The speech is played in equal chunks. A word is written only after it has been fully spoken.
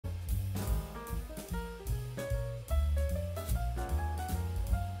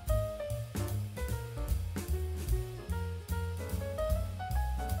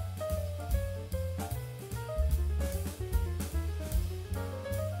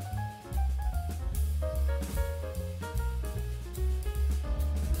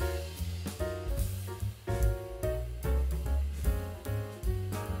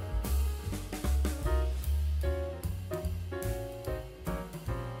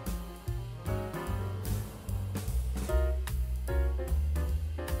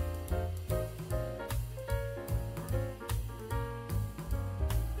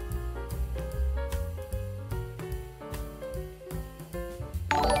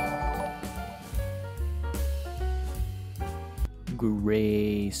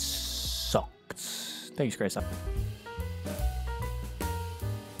Gray Socks. Thanks, Gray Socks.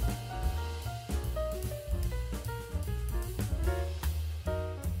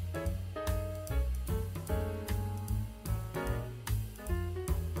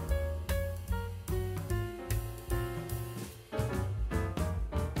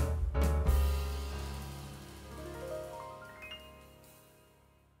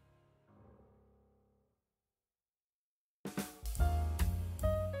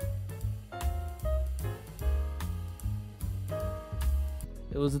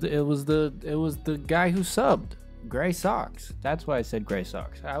 It was the guy who subbed. Gray Socks. That's why I said Gray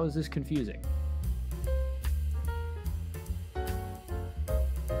Socks. How is this confusing?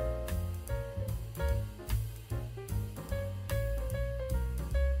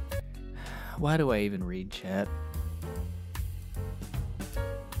 Why do I even read chat?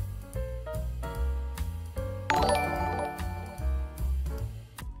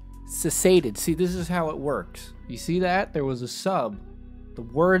 Cessated. See, this is how it works. You see that? There was a sub. The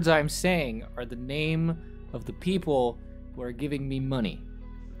words I'm saying are the name of the people who are giving me money.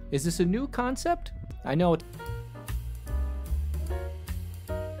 Is this a new concept? I know it.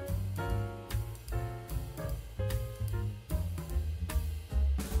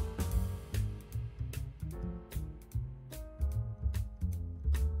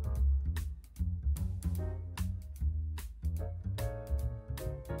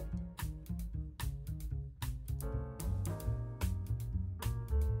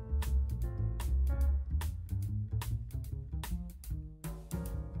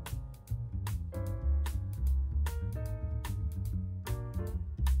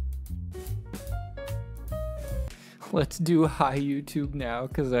 Let's do hi YouTube now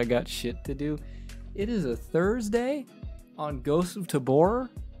because I got shit to do. It is a Thursday on Ghost of Tabor.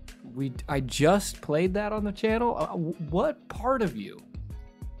 I just played that on the channel. What part of you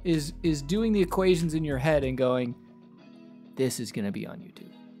is doing the equations in your head and going, this is gonna be on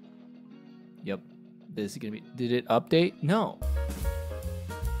YouTube? Yep, this is gonna be. Did it update? No.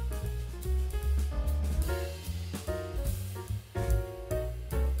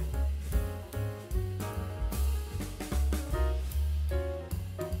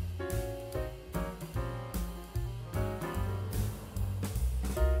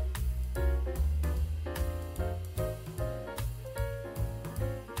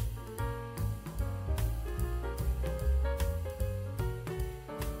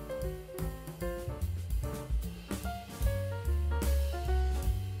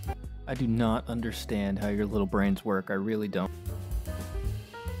 I do not understand how your little brains work. I really don't.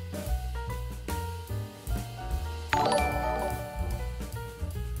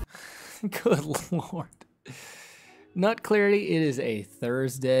 Good Lord. Nut clarity, it is a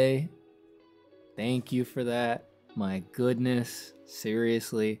Thursday. Thank you for that. My goodness.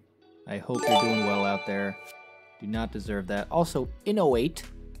 Seriously. I hope you're doing well out there. Do not deserve that. Also, In08.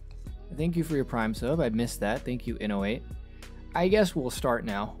 Thank you for your Prime sub. I missed that. Thank you, In08. I guess we'll start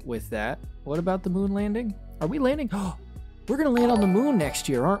now with that. What about the moon landing? Are we landing? Oh, we're going to land on the moon next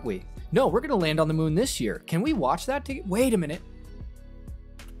year, aren't we? No, we're going to land on the moon this year. Can we watch that? Wait a minute.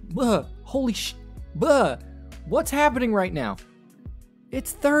 Holy sh... What's happening right now?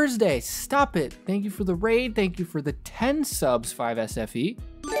 It's Thursday. Stop it. Thank you for the raid. Thank you for the 10 subs, 5SFE.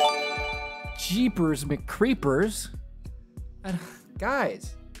 Jeepers McCreepers.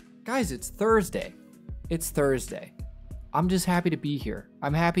 Guys, it's Thursday. It's Thursday. I'm just happy to be here.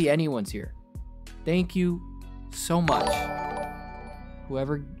 I'm happy anyone's here. Thank you so much.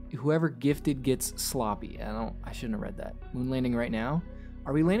 Whoever gifted gets sloppy. I shouldn't have read that. Moon landing right now?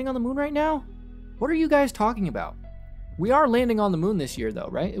 Are we landing on the moon right now? What are you guys talking about? We are landing on the moon this year though,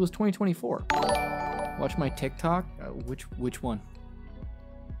 right? It was 2024. Watch my TikTok. Which one?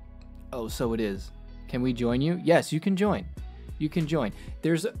 Oh, so it is. Can we join you? Yes, you can join. You can join.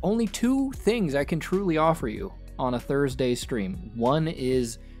 There's only 2 things I can truly offer you on a Thursday stream. One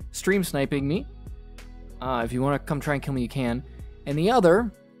is stream sniping me. If you want to come try and kill me, you can. And the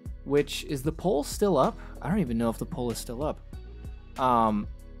other, which is the poll still up? I don't even know if the poll is still up.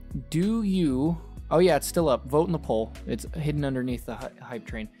 Do you... Oh yeah, it's still up. Vote in the poll. It's hidden underneath the hype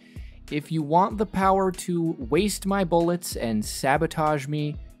train. If you want the power to waste my bullets and sabotage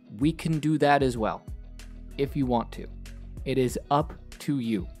me, we can do that as well. If you want to. It is up to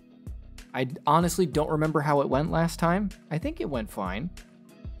you. I honestly don't remember how it went last time. I think it went fine.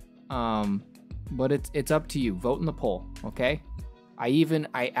 But it's up to you. Vote in the poll, okay?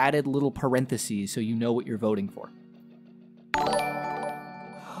 I added little parentheses so you know what you're voting for.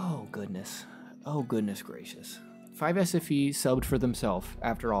 Oh goodness. Oh goodness gracious. 5SFE subbed for themselves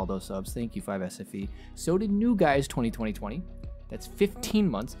after all those subs. Thank you, 5SFE. So did New Guys 2020. That's 15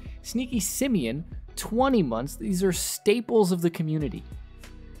 months. Sneaky Simeon, 20 months. These are staples of the community.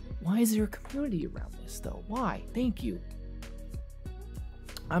 Why is there a community around this, though? Why? Thank you.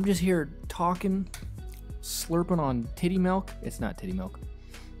 I'm just here talking, slurping on titty milk. It's not titty milk.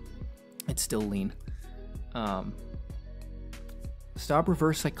 It's still lean. Stop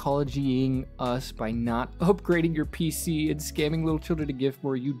reverse psychologying us by not upgrading your PC and scamming little children to gift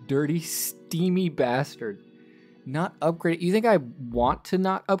more, you dirty, steamy bastard. Not upgrade. You think I want to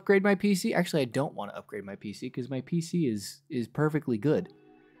not upgrade my PC? Actually, I don't want to upgrade my PC because my PC is perfectly good.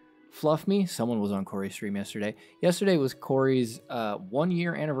 Fluff me. Someone was on Corey's stream yesterday. Yesterday was Corey's 1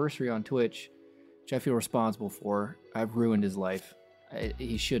 year anniversary on Twitch, which I feel responsible for. I've ruined his life.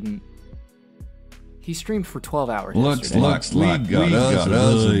 He shouldn't. He streamed for 12 hours. Looks like we got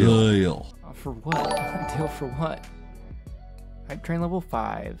us a deal. For what? A deal for what? Hype train level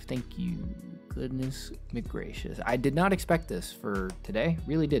 5. Thank you. Goodness gracious. I did not expect this for today.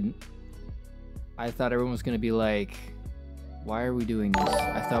 Really didn't. I thought everyone was going to be like, why are we doing this?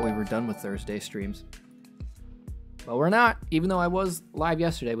 I thought we were done with Thursday streams. But we're not, even though I was live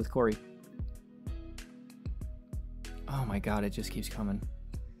yesterday with Corey. Oh my god, it just keeps coming.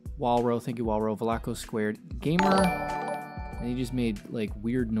 Walro, thank you, Walro. Valaco squared. Gamer. And he just made like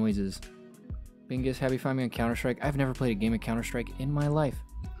weird noises. Bingus, happy find me on Counter-Strike. I've never played a game of Counter-Strike in my life.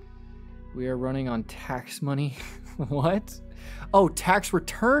 We are running on tax money. What? Oh, tax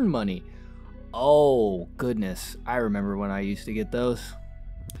return money. Oh, goodness. I remember when I used to get those.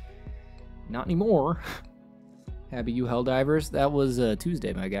 Not anymore. Happy you Helldivers. That was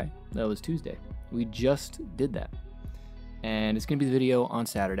Tuesday, my guy. That was Tuesday. We just did that. And it's going to be the video on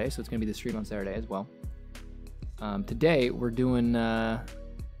Saturday, so it's going to be the stream on Saturday as well. Today, we're doing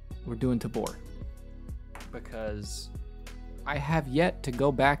Tabor. Because I have yet to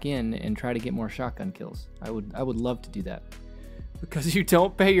go back in and try to get more shotgun kills. I would love to do that. Because you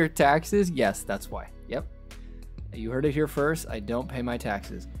don't pay your taxes? Yes, that's why. Yep. You heard it here first. I don't pay my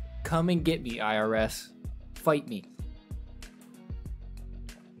taxes. Come and get me, IRS. Fight me.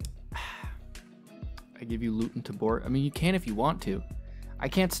 I give you loot and Tabor. I mean, you can if you want to. I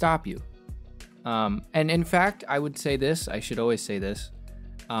can't stop you. And in fact, I would say this. I should always say this.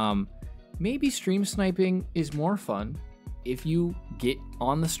 Maybe stream sniping is more fun if you get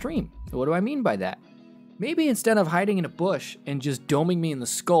on the stream. What do I mean by that? Maybe instead of hiding in a bush and just doming me in the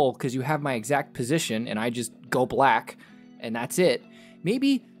skull because you have my exact position and I just go black and that's it,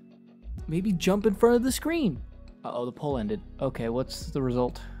 maybe jump in front of the screen. Uh-oh, the poll ended. Okay, what's the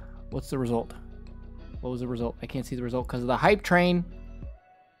result? What's the result? What was the result? I can't see the result because of the hype train.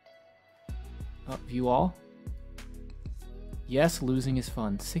 Oh, view all. Yes, losing is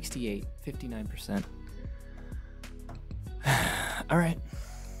fun. 68, 59%. All right.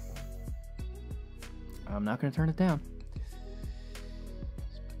 I'm not going to turn it down.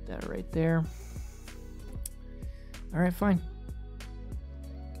 Let's put that right there. All right, fine.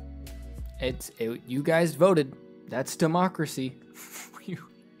 You guys voted. That's democracy. You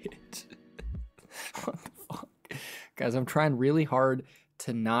hit. What the fuck? Guys, I'm trying really hard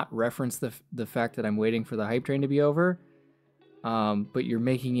to not reference the fact that I'm waiting for the hype train to be over. But you're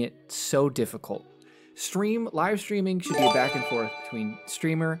making it so difficult. Live streaming should be a back and forth between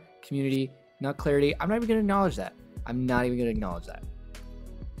streamer, community, not clarity. I'm not even going to acknowledge that. I'm not even going to acknowledge that.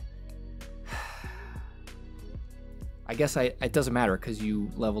 I guess it doesn't matter because you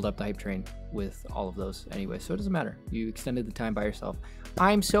leveled up the hype train with all of those anyway, so it doesn't matter. You extended the time by yourself.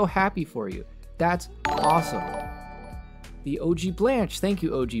 I'm so happy for you. That's awesome. The OG Blanche. Thank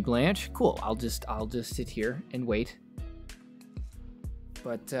you, OG Blanche. Cool. I'll just sit here and wait.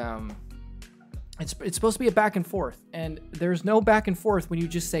 But it's supposed to be a back and forth, and there's no back and forth when you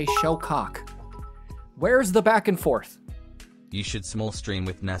just say show cock. Where's the back and forth? You should small stream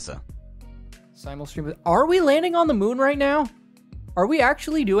with Nessa. Simul stream with. Are we landing on the moon right now? Are we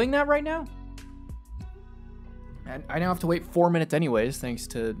actually doing that right now? And I now have to wait 4 minutes anyways, thanks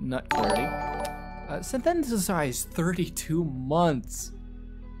to nut clarity. Synthesized 32 months.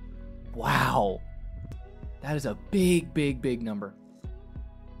 Wow. That is a big, big, big number.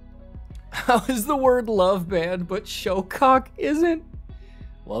 How is the word love banned, but showcock isn't?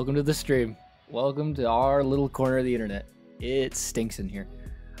 Welcome to the stream. Welcome to our little corner of the internet. It stinks in here.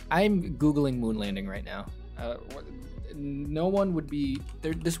 I'm Googling moon landing right now. No one would be...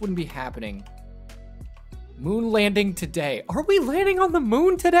 This wouldn't be happening. Moon landing today. Are we landing on the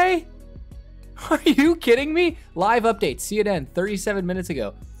moon today? Are you kidding me? Live update. CNN 37 minutes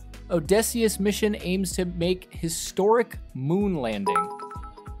ago. Odysseus mission aims to make historic moon landing.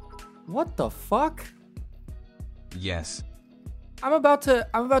 What the fuck? Yes. I'm about to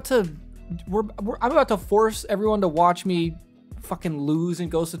force everyone to watch me fucking lose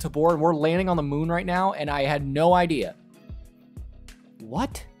and goes to Tabor, and we're landing on the moon right now, and I had no idea.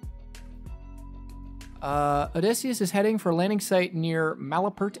 What? Odysseus is heading for a landing site near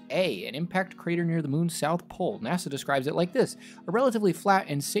Malapert A, an impact crater near the moon's south pole. NASA describes it like this. A relatively flat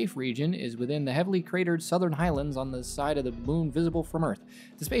and safe region is within the heavily cratered southern highlands on the side of the moon visible from Earth.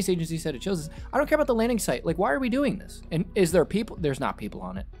 The space agency said it shows us. I don't care about the landing site. Like, why are we doing this? And is there people? There's not people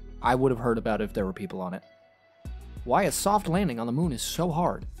on it. I would have heard about it if there were people on it. Why a soft landing on the moon is so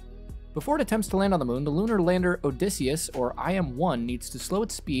hard. Before it attempts to land on the moon, the lunar lander Odysseus, or IM-1, needs to slow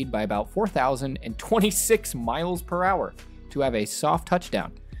its speed by about 4,026 miles per hour to have a soft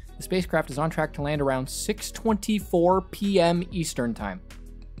touchdown. The spacecraft is on track to land around 6:24 p.m. Eastern Time.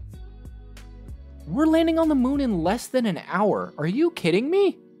 We're landing on the moon in less than an hour. Are you kidding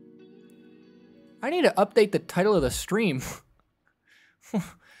me? I need to update the title of the stream.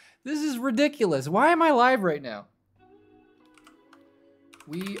 This is ridiculous. Why am I live right now?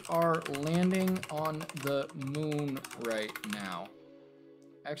 We are landing on the moon right now.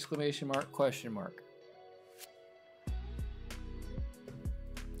 Exclamation mark, question mark.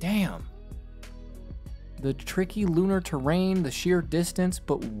 Damn. The tricky lunar terrain, the sheer distance,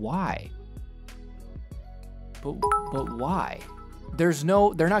 but why? But why? They're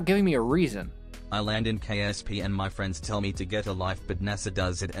not giving me a reason. I land in KSP and my friends tell me to get a life, but NASA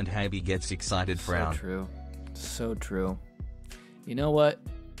does it and Habie gets excited for So true. So true. You know what?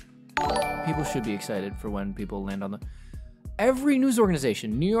 People should be excited for when people land on the... Every news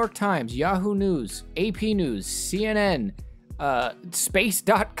organization, New York Times, Yahoo News, AP News, CNN,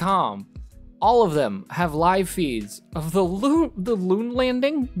 Space.com, all of them have live feeds of the moon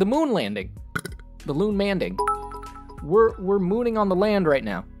landing. We're mooning on the land right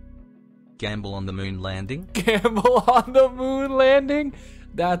now. Gamble on the moon landing? Gamble on the moon landing?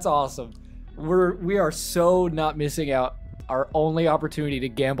 That's awesome. We are so not missing out. Our only opportunity to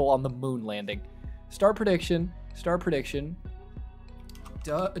gamble on the moon landing. Star prediction.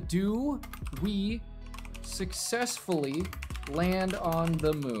 Do we successfully land on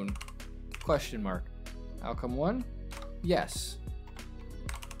the moon? Question mark. Outcome 1, yes.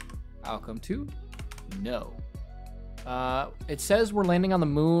 Outcome 2, no. It says we're landing on the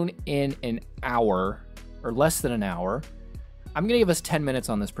moon in an hour, or less than an hour. I'm gonna give us 10 minutes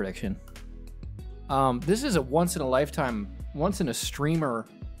on this prediction. This is a once in a streamer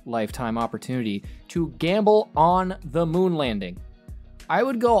lifetime opportunity to gamble on the moon landing. I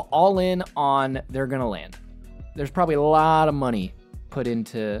would go all in on they're gonna land. There's probably a lot of money put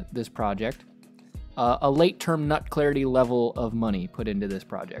into this project. A late term nut clarity level of money put into this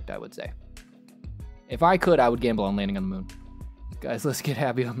project, I would say. If I could, I would gamble on landing on the moon. Guys, let's get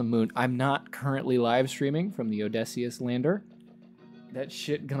happy on the moon. I'm not currently live streaming from the Odysseus lander. That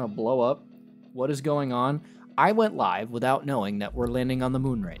shit gonna blow up. What is going on? I went live without knowing that we're landing on the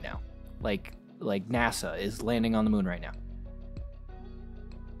moon right now. Like NASA is landing on the moon right now.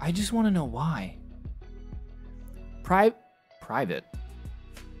 I just want to know why. Private.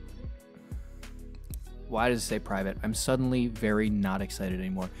 Why does it say private? I'm suddenly very not excited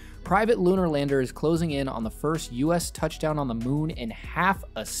anymore. Private lunar lander is closing in on the first U.S. touchdown on the moon in half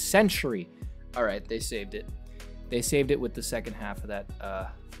a century. All right, they saved it. They saved it with the second half of that.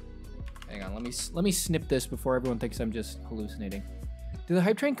 Hang on, let me snip this before everyone thinks I'm just hallucinating. Did the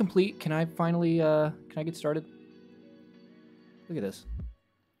hype train complete? Can I finally, can I get started? Look at this.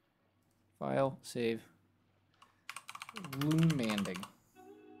 File, save. Moon landing.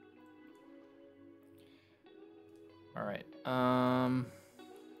 All right, hang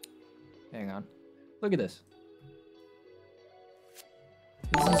on. Look at this.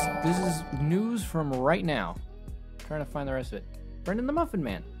 This is news from right now. I'm trying to find the rest of it. Brendan the Muffin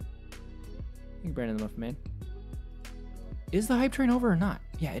Man. I think Brandon the Muffin Man. Is the hype train over or not?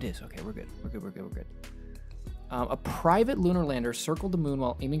 Yeah, it is. Okay, we're good. We're good. A private lunar lander circled the moon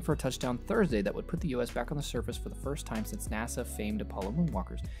while aiming for a touchdown Thursday that would put the U.S. back on the surface for the first time since NASA famed Apollo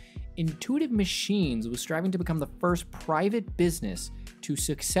moonwalkers. Intuitive Machines was striving to become the first private business to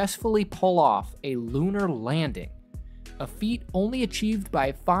successfully pull off a lunar landing, a feat only achieved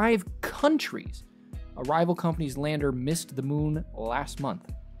by 5 countries. A rival company's lander missed the moon last month.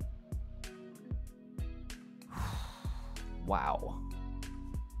 Wow.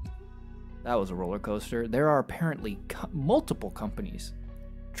 That was a roller coaster. There are apparently multiple companies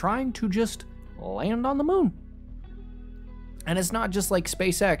trying to just land on the moon. And it's not just like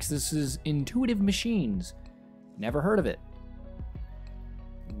SpaceX. This is Intuitive Machines. Never heard of it.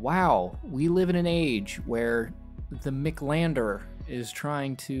 Wow. We live in an age where the McLander is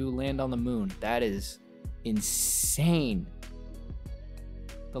trying to land on the moon. That is insane.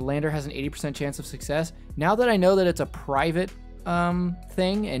 The lander has an 80% chance of success. Now that I know that it's a private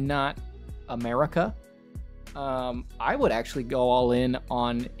thing and not America. I would actually go all in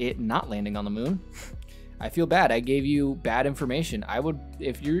on it not landing on the moon. I feel bad. I gave you bad information. I would,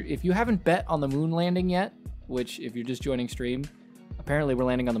 if you haven't bet on the moon landing yet, which if you're just joining stream, apparently we're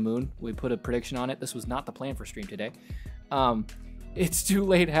landing on the moon. We put a prediction on it. This was not the plan for stream today. It's too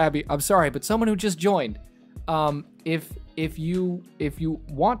late, Habie. I'm sorry, but someone who just joined. If you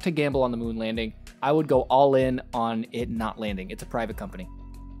want to gamble on the moon landing, I would go all in on it not landing. It's a private company.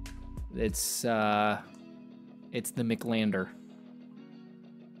 It's the McLander.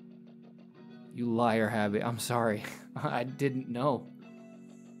 You liar, Habie. I'm sorry. I didn't know.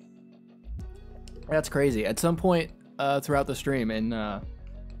 That's crazy. At some point throughout the stream, in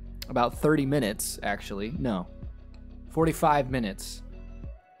about 30 minutes, actually, no, 45 minutes,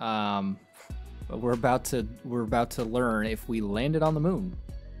 we're about to learn if we landed on the moon.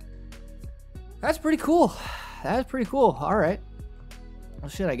 That's pretty cool. That's pretty cool. All right. Well,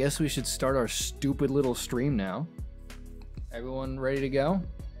 shit. I guess we should start our stupid little stream now. Everyone ready to go?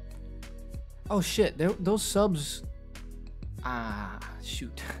 Oh shit, those subs... Ah,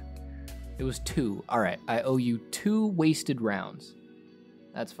 shoot. It was 2. Alright, I owe you 2 wasted rounds.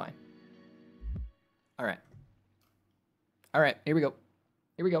 That's fine. Alright. Alright, here we go.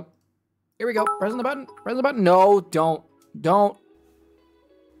 Here we go. Here we go. Pressing the button. Pressing the button. No, don't. Don't.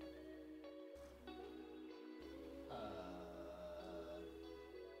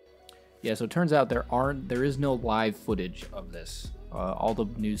 Yeah, so it turns out there is no live footage of this. All the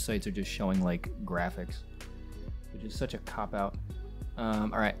news sites are just showing like graphics, which is such a cop-out. All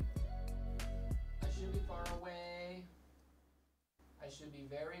right. I should be far away. I should be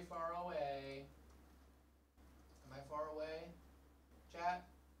very far away. Am I far away? Chat?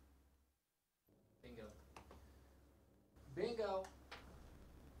 Bingo. Bingo.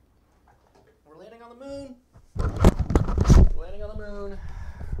 We're landing on the moon. We're landing on the moon.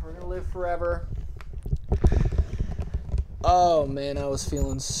 We're gonna live forever. Oh man, I was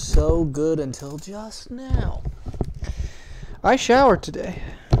feeling so good until just now. I showered today,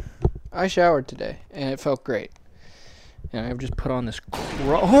 and it felt great. And I've just put on this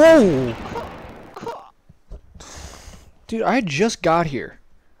oh! Dude, I just got here.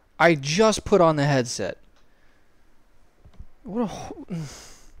 I just put on the headset. Whatever.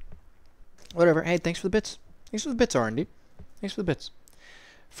 Hey, thanks for the bits. Thanks for the bits, R&D. Thanks for the bits.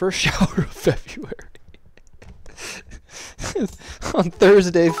 First shower of February. On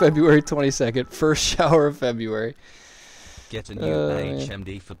Thursday, February 22nd. First shower of February. Get a new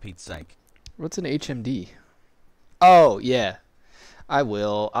HMD for Pete's sake. What's an HMD? Oh, yeah. I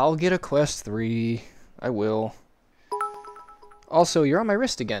will. I'll get a Quest 3. I will. Also, you're on my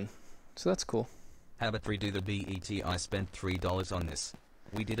wrist again. So that's cool. How about redo the BET? I spent $3 on this.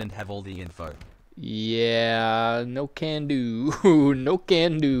 We didn't have all the info. Yeah, no can do. No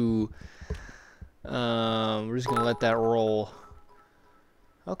can do. We're just gonna let that roll.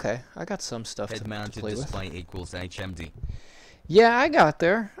 Okay, I got some stuff to play with. Head-mounted display equals HMD. Yeah, I got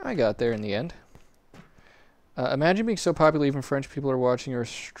there. I got there in the end. Imagine being so popular even French people are watching your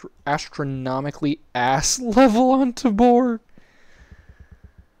astronomically ass level on Tabor.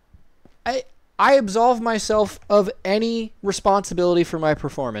 I absolve myself of any responsibility for my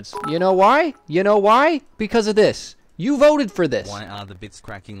performance. You know why? You know why? Because of this. You voted for this. Why are the bits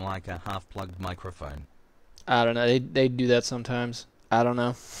cracking like a half-plugged microphone? I don't know. They do that sometimes. I don't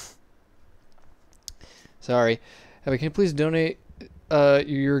know. Sorry. Can you please donate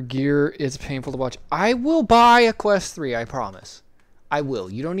your gear? It's painful to watch. I will buy a Quest 3, I promise. I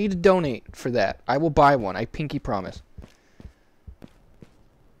will. You don't need to donate for that. I will buy one. I pinky promise.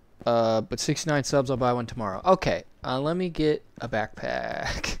 But 69 subs, I'll buy one tomorrow. Okay, let me get a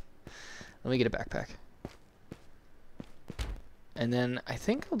backpack. Let me get a backpack. And then I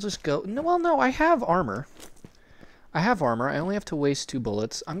think I'll just go... No, well, no, I have armor. I have armor. I only have to waste 2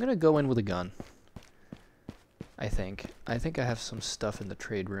 bullets. I'm going to go in with a gun. I think. I have some stuff in the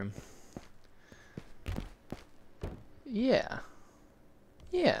trade room. Yeah.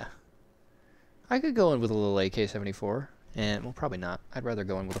 Yeah. I could go in with a little AK-74. And, well, probably not. I'd rather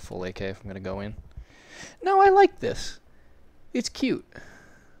go in with a full AK if I'm going to go in. No, I like this. It's cute.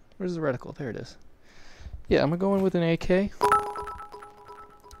 Where's the reticle? There it is. Yeah, I'm going to go in with an AK.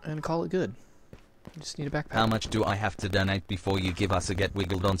 And call it good. I just need a backpack. How much do I have to donate before you give us a get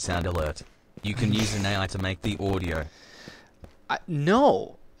wiggled on sound alert? You can use an AI to make the audio.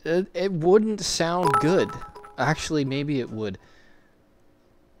 No. It wouldn't sound good. Actually, maybe it would.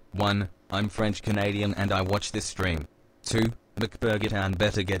 1. I'm French-Canadian and I watch this stream. 2. McBurgertown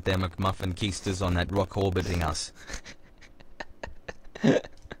better get their McMuffin keisters on that rock orbiting us.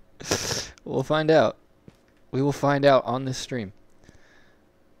 We'll find out. We will find out on this stream.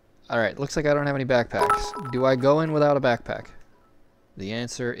 Alright, looks like I don't have any backpacks. Do I go in without a backpack? The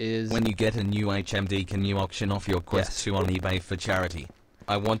answer is... When you get a new HMD, can you auction off your Quest 2 on eBay for charity?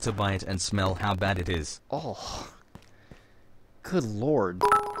 I want to buy it and smell how bad it is. Oh. Good lord.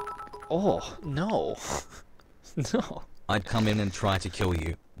 Oh, no. No. I'd come in and try to kill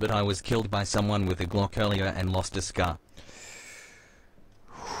you, but I was killed by someone with a Glock earlier and lost a scar.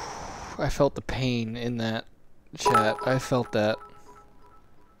 I felt the pain in that chat. I felt that.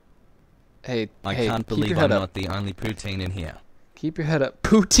 Hey, I can't believe I'm not the only poutine in here. Keep your head up.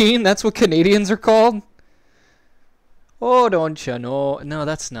 Poutine? That's what Canadians are called? Oh, don't you know? No,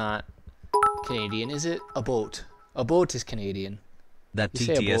 that's not Canadian, is it? A boat. A boat is Canadian. That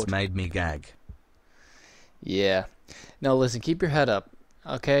TTS made me gag. Yeah. No, listen, keep your head up.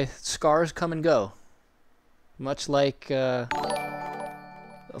 Okay? Scars come and go. Much like a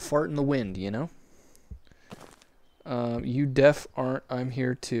fart in the wind, you know? You deaf aren't. I'm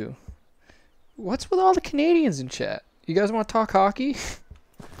here too. What's with all the Canadians in chat? You guys want to talk hockey?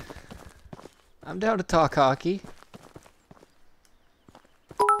 I'm down to talk hockey.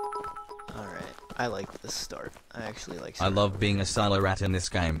 Alright, I like this start. I actually like I love being a silo rat in this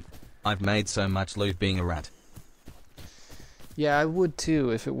game. I've made so much loot being a rat. Yeah, I would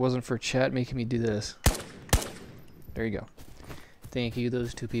too if it wasn't for chat making me do this. There you go. Thank you,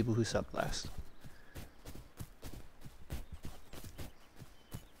 those two people who subbed last.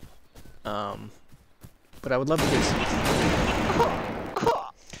 But I would love to get some.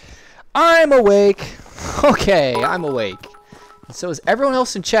 I'm awake. Okay, I'm awake. And so is everyone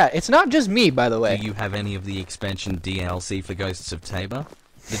else in chat. It's not just me, by the way. Do you have any of the expansion DLC for Ghosts of Tabor?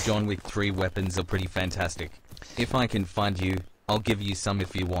 The John Wick 3 weapons are pretty fantastic. If I can find you, I'll give you some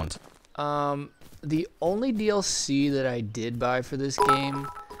if you want. The only DLC that I did buy for this game,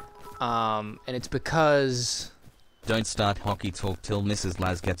 and it's because... Don't start hockey talk till Mrs.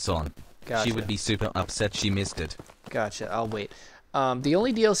 Laz gets on. Gotcha. She would be super upset she missed it. Gotcha, I'll wait. The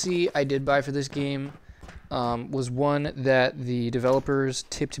only DLC I did buy for this game was one that the developers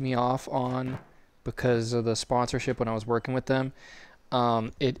tipped me off on because of the sponsorship when I was working with them.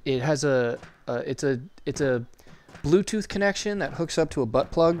 It has it's a Bluetooth connection that hooks up to a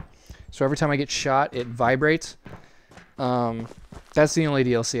butt plug, so every time I get shot it vibrates. That's the only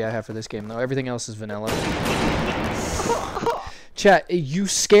DLC I have for this game though. Everything else is vanilla. Chat, you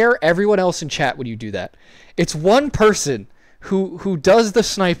scare everyone else in chat when you do that. It's one person who does the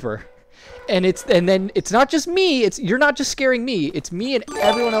sniper, and then it's not just me. You're not just scaring me. It's me and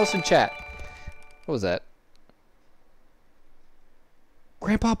everyone else in chat. What was that?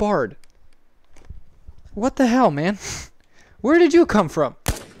 Grandpa Bard. What the hell, man? Where did you come from?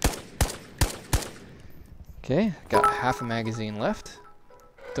 Okay, got half a magazine left.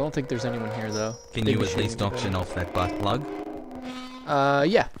 Don't think there's anyone here though. Can you at least auction off that butt plug?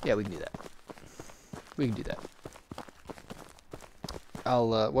 Yeah, we can do that. We can do that.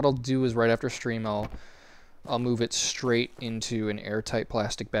 What I'll do is right after stream, I'll move it straight into an airtight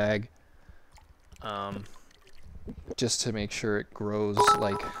plastic bag, just to make sure it grows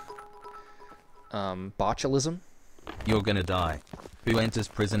like, botulism. You're gonna die. Who enters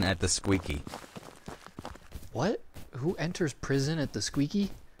prison at the squeaky? What? Who enters prison at the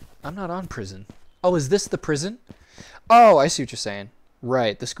squeaky? I'm not on prison. Oh, is this the prison? Oh, I see what you're saying.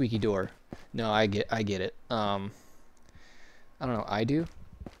 Right, the squeaky door. No, I get it. I don't know, I do?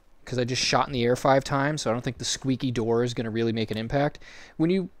 Because I just shot in the air 5 times, so I don't think the squeaky door is going to really make an impact. When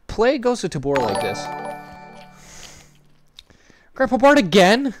you play Ghost of Tabor like this... Grandpa Bart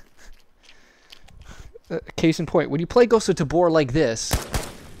again? Case in point, when you play Ghost of Tabor like this...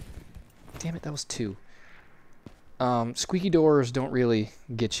 Damn it, that was 2. Squeaky doors don't really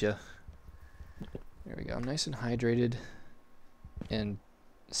get you. There we go. I'm nice and hydrated and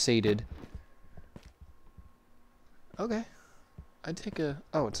sated. Okay. I'd take a...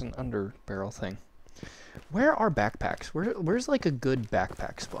 Oh, it's an under barrel thing. Where are backpacks? Where's like a good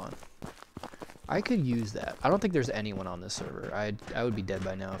backpack spawn? I could use that. I don't think there's anyone on this server. I would be dead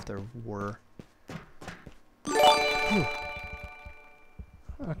by now if there were. Whew.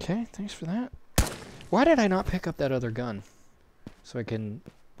 Okay, thanks for that. Why did I not pick up that other gun? So I can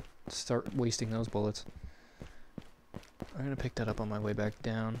start wasting those bullets. I'm gonna pick that up on my way back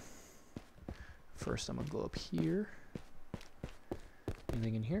down. First, I'm gonna go up here.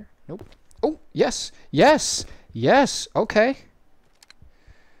 Anything in here? Nope. Oh, yes! Yes! Yes! Okay.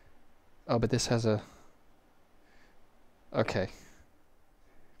 Oh, but this has a... Okay.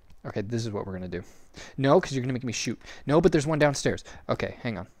 Okay, this is what we're gonna do. No, because you're gonna make me shoot. No, but there's one downstairs. Okay,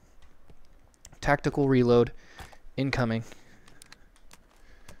 hang on. Tactical reload. Incoming.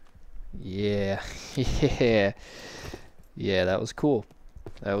 Yeah. Yeah. Yeah, that was cool.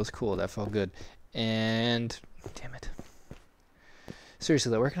 That was cool. That felt good. And damn it.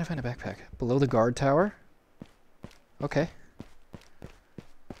 Seriously though, where can I find a backpack? Below the guard tower? Okay.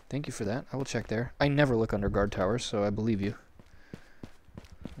 Thank you for that. I will check there. I never look under guard towers, so I believe you.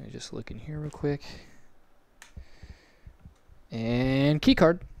 Let me just look in here real quick. And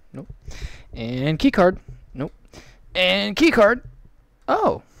keycard. Nope. And keycard. Nope. And keycard.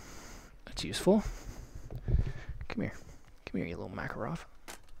 Oh. That's useful. Come here. Come here, you little Makarov.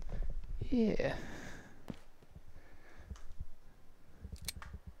 Yeah.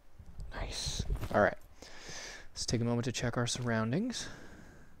 Nice. Alright. Let's take a moment to check our surroundings.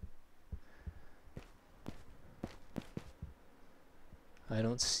 I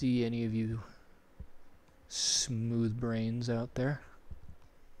don't see any of you smooth brains out there.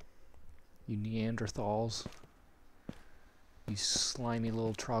 You Neanderthals. You slimy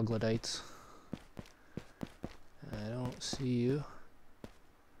little troglodytes. I don't see you.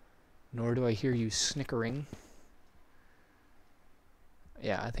 Nor do I hear you snickering.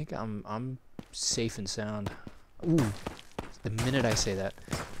 Yeah, I think I'm safe and sound. Ooh. The minute I say that.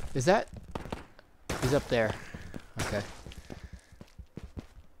 Is that... He's up there. Okay.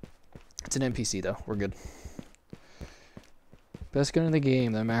 It's an NPC though. We're good. Best gun in the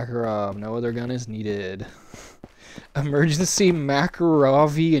game, the Makarov. No other gun is needed. Emergency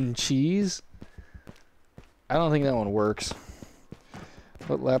Makarovian cheese? I don't think that one works.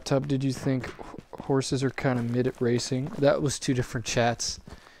 What laptop did you think? Horses are kind of mid at racing. That was two different chats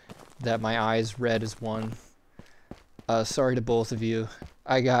that my eyes read as one. Sorry to both of you.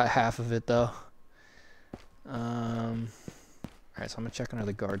 I got half of it though. Alright, so I'm gonna check under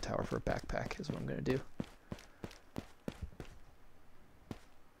the guard tower for a backpack is what I'm gonna do.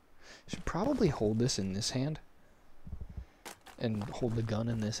 Should probably hold this in this hand. And hold the gun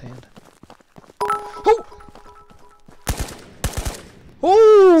in this hand. Oh!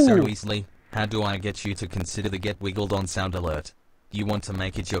 Oh! Seriously, how do I get you to consider the get wiggled on sound alert? You want to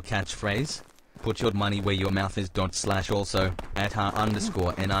make it your catchphrase? Put your money where your mouth is. /also at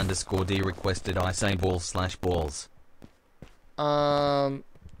 @_n_d requested I say balls/balls.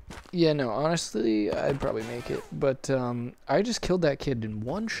 Yeah, no, honestly, I'd probably make it. But, I just killed that kid in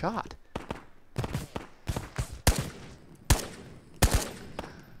one shot.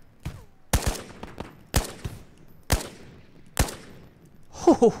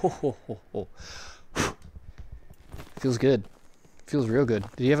 Feels good. Feels real good.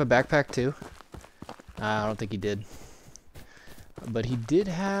 Did he have a backpack too? I don't think he did. But he did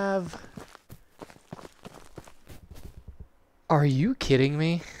have... Are you kidding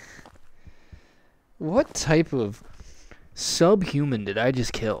me? What type of subhuman did I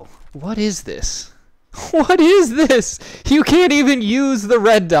just kill? What is this? What is this? You can't even use the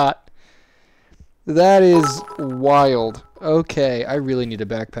red dot. That is wild. Okay, I really need a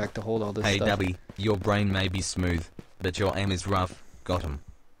backpack to hold all this Hey stuff. Dubby, your brain may be smooth, but your aim is rough. Got him.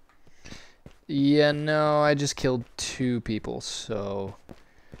 Yeah, no, I just killed 2 people, so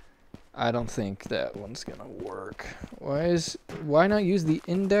I don't think that one's gonna work. Why not use the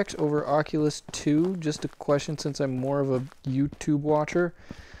Index over Oculus 2? Just a question since I'm more of a YouTube watcher.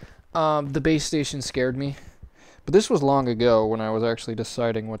 The base station scared me, but this was long ago when I was actually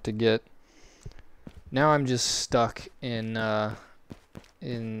deciding what to get. Now I'm just stuck in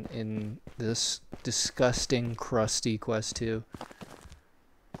this disgusting crusty Quest 2.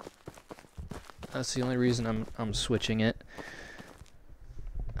 That's the only reason I'm switching it.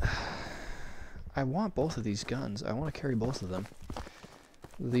 I want both of these guns. I want to carry both of them.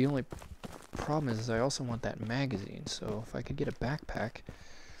 The only problem is I also want that magazine. So if I could get a backpack,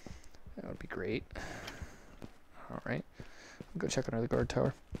 that would be great. All right, I'll go check under the guard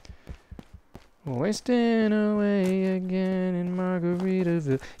tower. Wasting away again in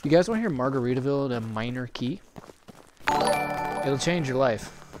Margaritaville. You guys want to hear Margaritaville at a minor key? It'll change your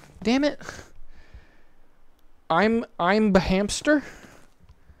life. Damn it! I'm the hamster.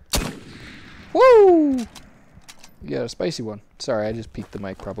 Woo! Yeah, a spicy one. Sorry, I just peeked the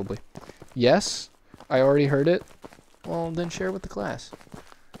mic probably. Yes, I already heard it. Well, then share it with the class.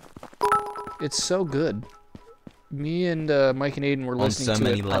 It's so good. Me and Mike and Aiden were listening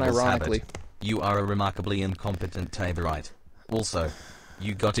to it unironically. You are a remarkably incompetent Taborite. Also,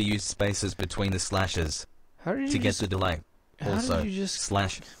 you gotta use spaces between the slashes to get the delay. Also,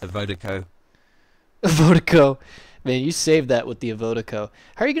 slash Avotico. Avotico. Man, you saved that with the Avotico.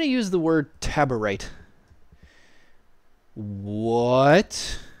 How are you going to use the word Taborite?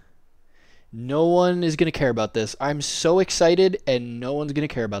 What? No one is going to care about this. I'm so excited, and no one's going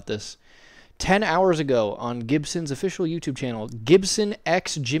to care about this. 10 hours ago on Gibson's official YouTube channel, Gibson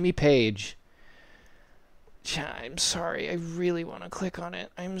X Jimmy Page. I'm sorry. I really want to click on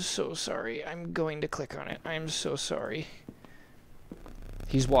it. I'm so sorry. I'm going to click on it. I'm so sorry.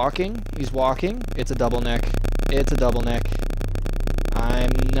 He's walking. He's walking. It's a double neck. It's a double neck.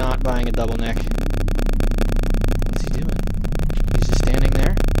 I'm not buying a double neck. What's he doing? He's just standing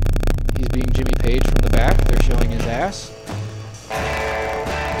there. He's being Jimmy Page from the back. They're showing his ass.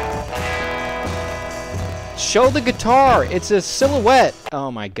 Show the guitar. It's a silhouette.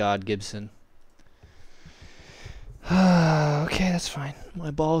 Oh my God, Gibson. Okay, that's fine.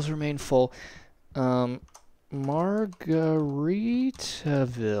 My balls remain full.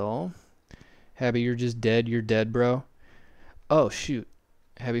 Margaritaville. Habie, you're just dead. You're dead, bro. Oh, shoot.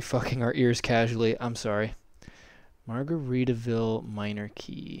 Habie fucking our ears casually. I'm sorry. Margaritaville minor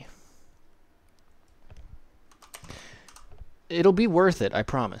key. It'll be worth it, I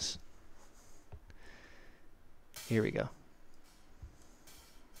promise. Here we go.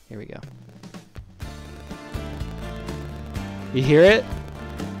 Here we go. You hear it?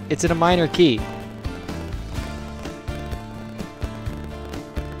 It's in a minor key.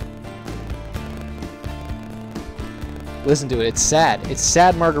 Listen to it. It's sad. It's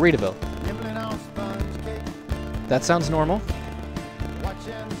sad Margaritaville. That sounds normal.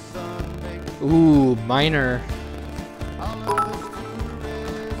 Ooh, minor.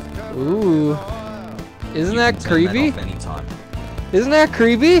 Ooh. Isn't that creepy? Isn't that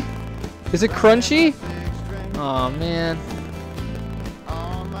creepy? Is it crunchy? Oh man.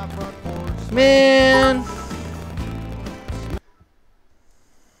 Man.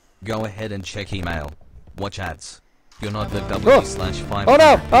 Go ahead and check email. Watch ads. You're not the W/5. Oh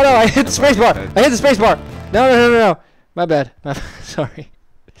no! Oh no! I hit the spacebar! I hit the spacebar! No! My bad. Sorry.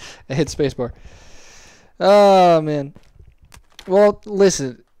 I hit spacebar. Oh man. Well,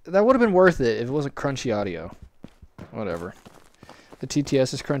 listen. That would have been worth it if it wasn't crunchy audio. Whatever. The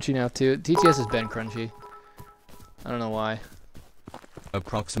TTS is crunchy now too. TTS has been crunchy. I don't know why.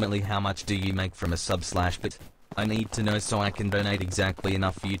 Approximately how much do you make from a sub/bit? I need to know so I can donate exactly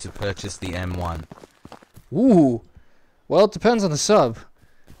enough for you to purchase the M1. Ooh. Well, it depends on the sub.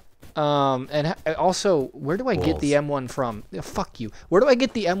 And also, where do I get the M1 from? Fuck you. Where do I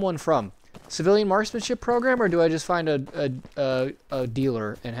get the M1 from? Civilian marksmanship program, or do I just find a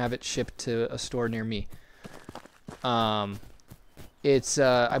dealer and have it shipped to a store near me? It's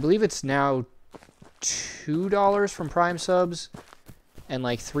I believe it's now $2 from Prime subs and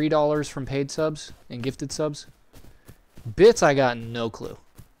like $3 from paid subs and gifted subs. Bits, I got no clue.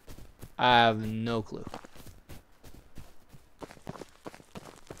 I have no clue.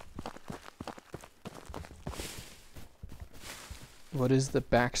 What is the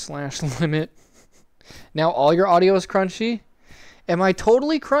 / limit? Now all your audio is crunchy? Am I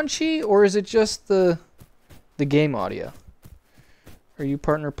totally crunchy, or is it just the game audio? Are you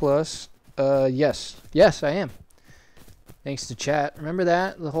Partner Plus? Yes. Yes, I am. Thanks to chat. Remember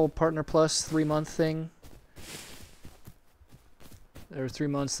that? The whole Partner Plus 3-month thing? There were 3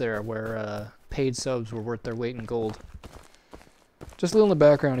 months there where paid subs were worth their weight in gold. Just a little in the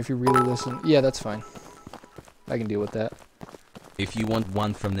background if you really listen. Yeah, that's fine. I can deal with that. If you want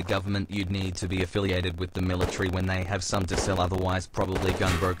one from the government, you'd need to be affiliated with the military when they have some to sell, otherwise probably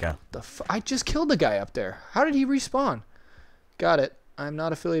gun broker. I just killed the guy up there. How did he respawn? Got it. I'm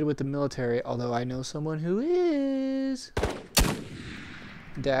not affiliated with the military, although I know someone who is.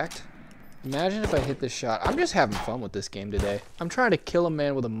 Dacked. Imagine if I hit this shot. I'm just having fun with this game today. I'm trying to kill a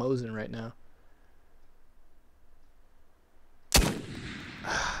man with a Mosin right now.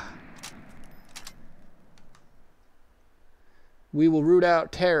 We will root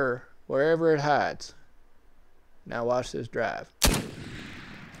out terror wherever it hides. Now watch this drive.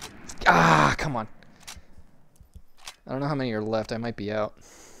 Ah, come on. I don't know how many are left. I might be out.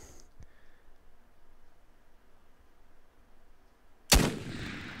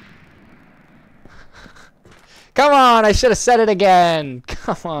 Come on, I should have said it again.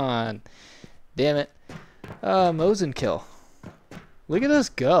 Come on. Damn it. Mosin kill. Look at us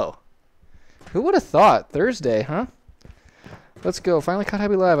go. Who would have thought? Thursday, huh? Let's go. Finally caught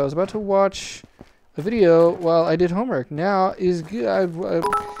Habie live. I was about to watch a video while I did homework. Now is good.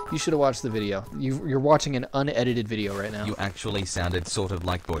 You should have watched the video. You're watching an unedited video right now. You actually sounded sort of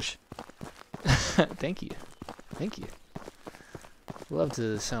like Bush. Thank you. Thank you. Love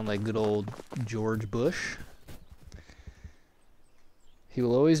to sound like good old George Bush. He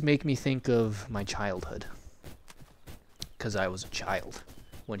will always make me think of my childhood. Because I was a child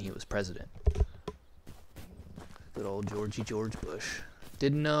when he was president. Good old George Bush.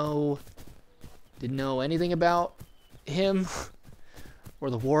 Didn't know anything about him or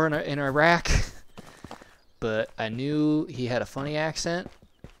the war in Iraq, but I knew he had a funny accent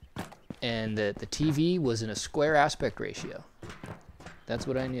and that the TV was in a square aspect ratio. That's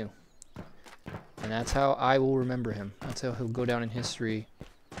what I knew. And that's how I will remember him. That's how he'll go down in history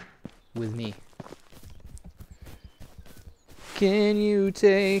with me. Can you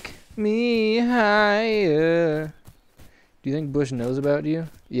take me higher? Do you think Bush knows about you?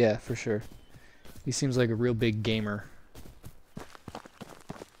 Yeah, for sure. He seems like a real big gamer.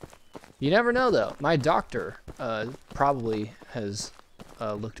 You never know, though. My doctor probably has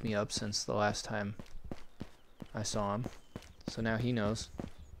looked me up since the last time I saw him. So now he knows.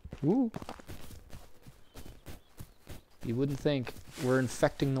 Woo! You wouldn't think we're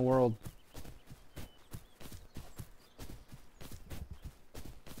infecting the world.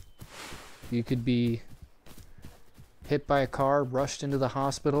 You could be hit by a car, rushed into the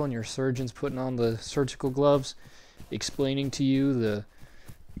hospital, and your surgeon's putting on the surgical gloves, explaining to you the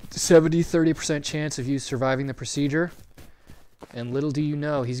 70-30% chance of you surviving the procedure. And little do you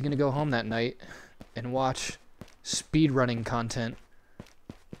know, he's going to go home that night and watch speedrunning content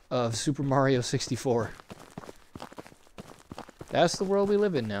of Super Mario 64. That's the world we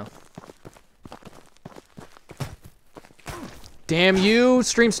live in now. Damn you,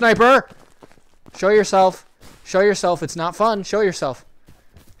 stream sniper! Show yourself. Show yourself. It's not fun. Show yourself.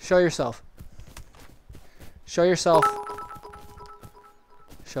 Show yourself. Show yourself.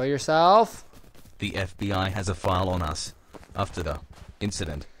 Show yourself. The FBI has a file on us after the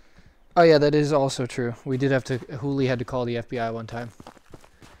incident. Oh yeah, that is also true. We did have to, Hooli had to call the FBI one time.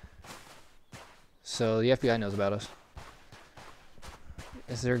 So the FBI knows about us.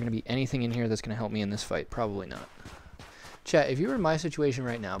 Is there going to be anything in here that's going to help me in this fight? Probably not. Chat, if you were in my situation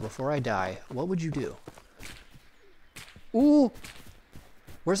right now, before I die, what would you do? Ooh!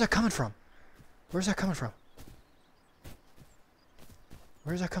 Where's that coming from? Where's that coming from?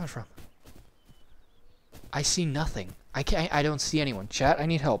 Where's that coming from? I see nothing. I don't see anyone. Chat, I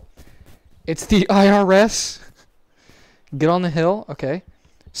need help. It's the IRS. Get on the hill. Okay.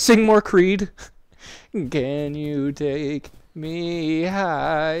 Sing more Creed. Can you take me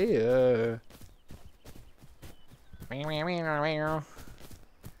higher? Where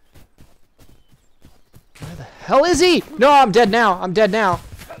the hell is he? No, I'm dead now. I'm dead now.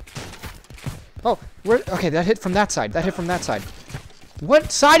 Oh, where? Okay, that hit from that side. That hit from that side.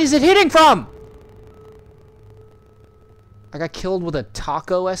 What side is it hitting from? I got killed with a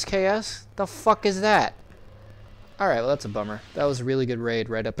taco SKS? The fuck is that? Alright, well that's a bummer. That was a really good raid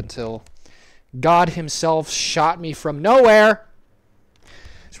right up until God himself shot me from nowhere.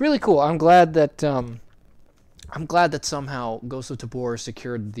 It's really cool. I'm glad that somehow Ghost of Tabor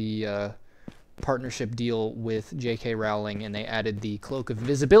secured the partnership deal with J.K. Rowling and they added the Cloak of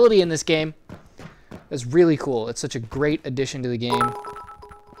Invisibility in this game. That's really cool. It's such a great addition to the game.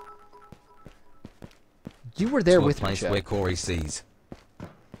 You were there with me, To a place where Corey sees.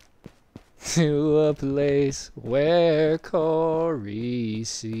 To a place where Corey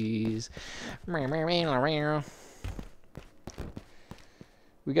sees. We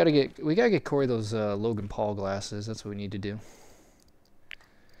gotta get Corey those Logan Paul glasses. That's what we need to do.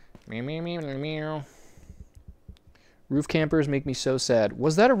 Roof campers make me so sad.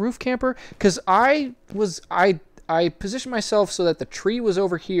 Was that a roof camper? Because I positioned myself so that the tree was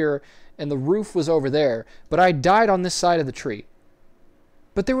over here and the roof was over there, but I died on this side of the tree.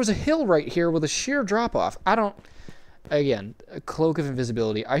 But there was a hill right here with a sheer drop-off. Again, a Cloak of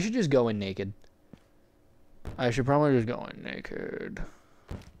Invisibility. I should just go in naked. I should probably just go in naked.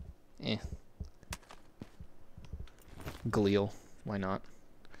 Galil. Why not?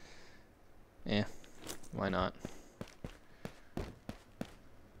 Why not?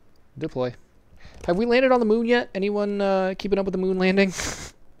 Deploy. Have we landed on the moon yet? Anyone keeping up with the moon landing?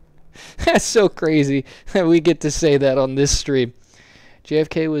 That's so crazy that we get to say that on this stream.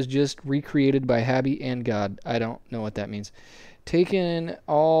 JFK was just recreated by Habie and God. I don't know what that means. Taking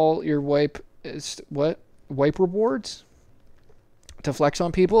all your wipe rewards to flex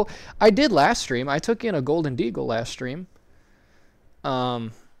on people. I did last stream. I took in a golden deagle last stream.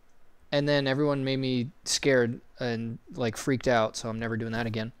 And then everyone made me scared and like freaked out, so I'm never doing that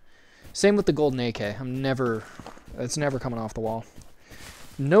again. Same with the golden AK. It's never coming off the wall.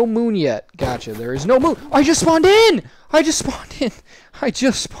 No moon yet. Gotcha. There is no moon. I just spawned in. I just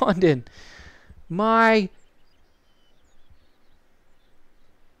spawned in. My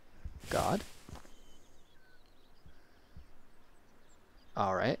God.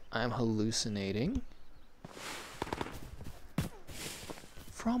 All right. I'm hallucinating.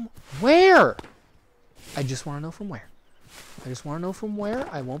 From where? I just want to know from where.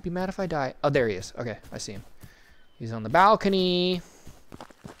 I won't be mad if I die. Oh, there he is. Okay, I see him. He's on the balcony.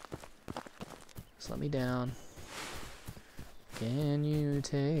 Just let me down. Can you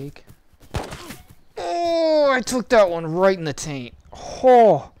take... Oh, I took that one right in the taint.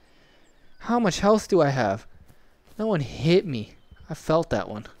 Oh, how much health do I have? That one hit me. I felt that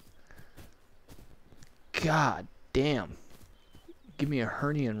one. God damn. Give me a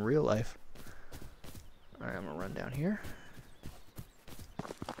hernia in real life. Alright, I'm gonna run down here.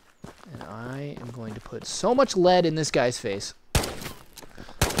 And I am going to put so much lead in this guy's face.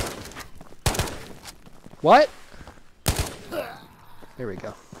 What? There we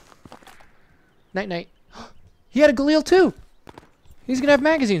go. Night night. He had a Galil too! He's gonna have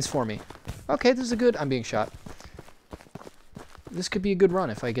magazines for me. Okay, this is a good... I'm being shot. This could be a good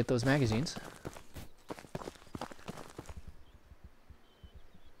run if I get those magazines.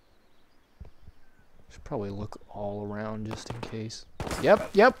 Should probably look all around just in case.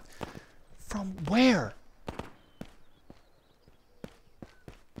 Yep, yep. From where?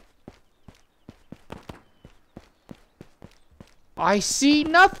 I see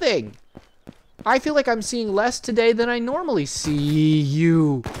nothing. I feel like I'm seeing less today than I normally see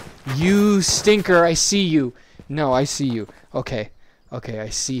you. You stinker, I see you. No, I see you. Okay, okay, I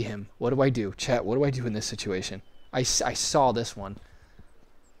see him. What do I do? Chat, what do I do in this situation? I saw this one.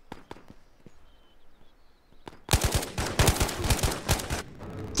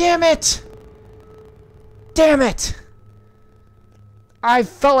 Damn it! Damn it! I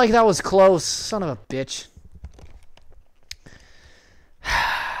felt like that was close. Son of a bitch.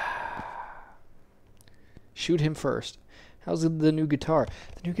 Shoot him first. How's the new guitar?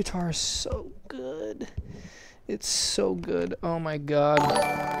 The new guitar is so good. It's so good. Oh my god.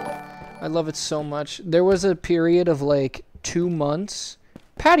 I love it so much. There was a period of like 2 months.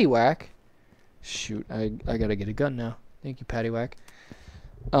 Paddywhack. Shoot, I gotta get a gun now. Thank you, Paddywhack.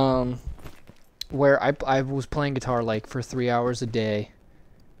 Where I was playing guitar like for 3 hours a day,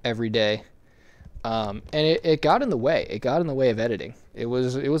 every day. And it got in the way. It got in the way of editing. It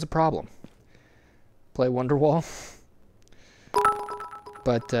was a problem. Play Wonderwall.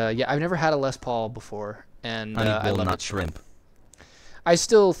 But yeah, I've never had a Les Paul before, and I love not it. shrimp. I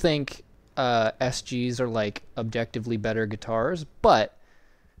still think SGs are like objectively better guitars, but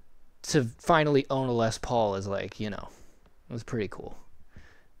to finally own a Les Paul is like, you know, it was pretty cool.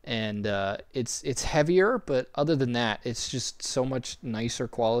 And it's heavier, but other than that, it's just so much nicer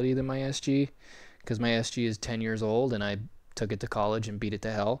quality than my SG, because my SG is 10 years old, and I took it to college and beat it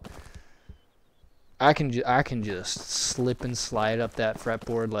to hell. I can just slip and slide up that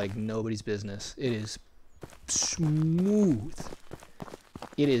fretboard like nobody's business. It is smooth.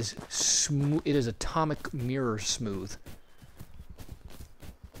 It is smooth. It is atomic mirror smooth.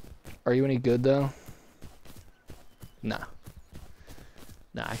 Are you any good though? Nah.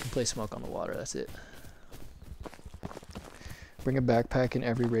 Nah, I can play Smoke on the Water. That's it. Bring a backpack in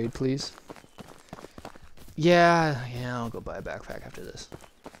every raid, please. Yeah, I'll go buy a backpack after this.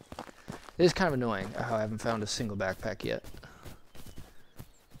 It is kind of annoying how I haven't found a single backpack yet.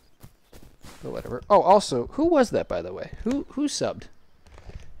 But whatever. Oh, also, who was that, by the way? Who subbed?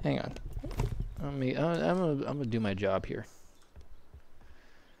 Hang on. I'm gonna do my job here.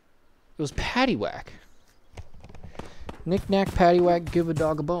 It was Paddywhack. Knick-knack, paddywhack, give a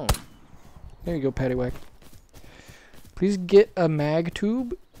dog a bone. There you go, Paddywhack. Please get a mag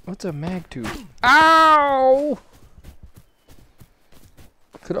tube. What's a mag tube? Ow!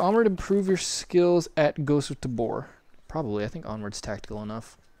 Could Onward improve your skills at Ghost of Tabor? Probably. I think Onward's tactical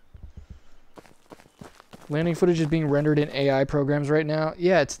enough. Landing footage is being rendered in AI programs right now.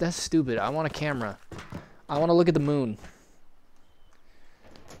 Yeah, that's stupid. I want a camera. I want to look at the moon.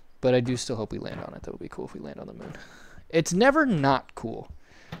 But I do still hope we land on it. That would be cool if we land on the moon. It's never not cool.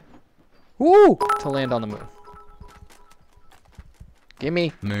 Woo! To land on the moon.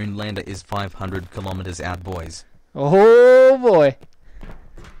 Gimme. Moonlander is 500 kilometers out, boys. Oh boy.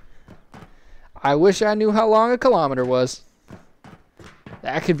 I wish I knew how long a kilometer was.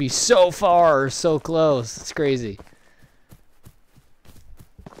 That could be so far or so close. It's crazy.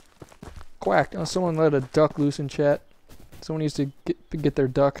 Quack. Oh, someone let a duck loose in chat. Someone needs to get their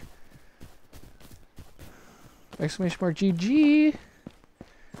duck. Exclamation mark GG.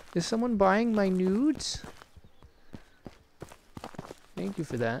 Is someone buying my nudes? Thank you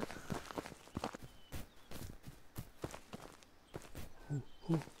for that. Ooh,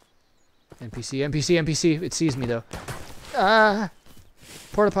 ooh. NPC. It sees me though. Ah!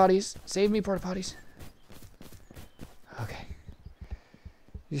 Porta potties. Save me, porta potties. Okay.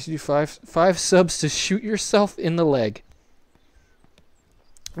 You should do five subs to shoot yourself in the leg.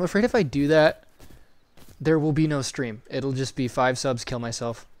 I'm afraid if I do that, there will be no stream. It'll just be 5 subs, kill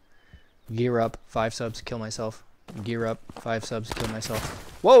myself. Gear up, 5 subs, kill myself. Gear up, 5 subs, kill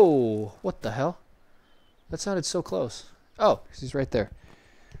myself. Whoa! What the hell? That sounded so close. Oh, he's right there.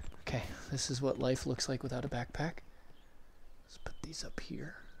 Okay, this is what life looks like without a backpack. Let's put these up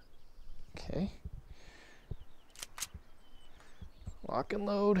here. Okay. Lock and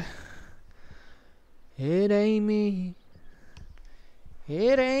load. It ain't me.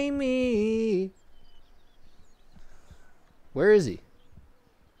 It ain't me. Where is he?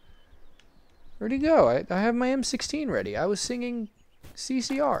 Where'd he go? I have my M16 ready. I was singing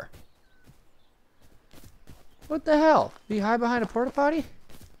CCR. What the hell? Did he hide behind a porta potty?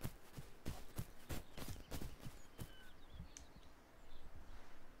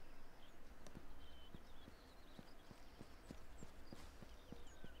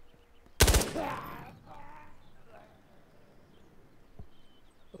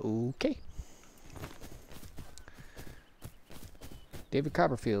 Okay. David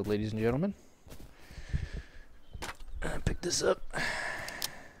Copperfield, ladies and gentlemen. Pick this up.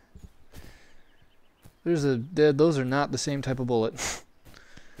 Those are not the same type of bullet.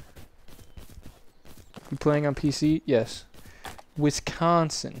 You playing on PC? Yes.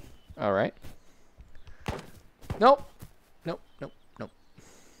 Wisconsin. All right. Nope. Nope. Nope. Nope.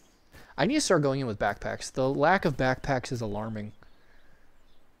 I need to start going in with backpacks. The lack of backpacks is alarming.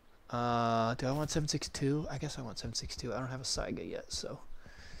 Do I want 7.62? I guess I want 7.62. I don't have a Saiga yet, so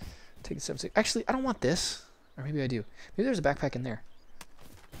take the 7.62. Actually, I don't want this. Or maybe I do. Maybe there's a backpack in there.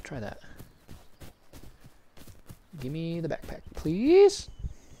 Try that. Give me the backpack, please.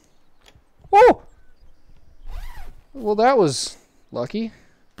 Whoa! Well, that was lucky.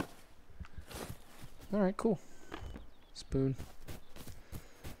 Alright, cool. Spoon.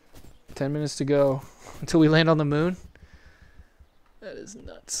 10 minutes to go until we land on the moon. That is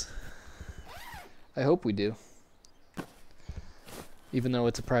nuts. I hope we do. Even though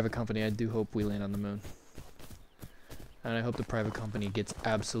it's a private company, I do hope we land on the moon. And I hope the private company gets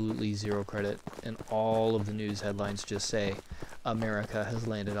absolutely zero credit and all of the news headlines just say, America has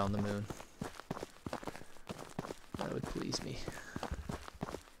landed on the moon. That would please me.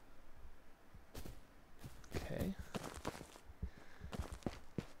 Okay.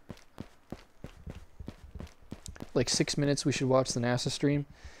 Like 6 minutes we should watch the NASA stream.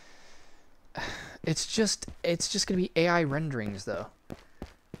 It's just gonna be AI renderings though.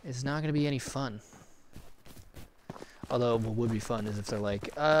 It's not gonna be any fun. Although what would be fun is if they're like,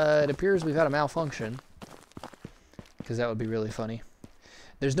 it appears we've had a malfunction. Because that would be really funny.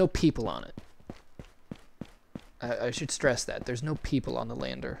 There's no people on it. I should stress that. There's no people on the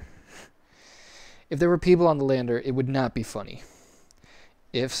lander. If there were people on the lander, it would not be funny.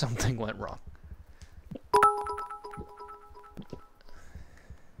 If something went wrong.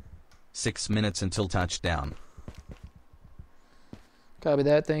 6 minutes until touchdown. Copy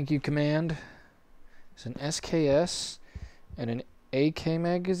that. Thank you, Command. It's an SKS and an AK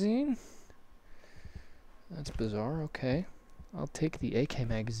magazine. That's bizarre. Okay. I'll take the AK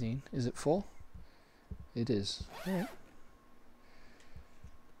magazine. Is it full? It is. All right.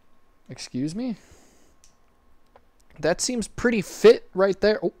 Excuse me? That seems pretty fit right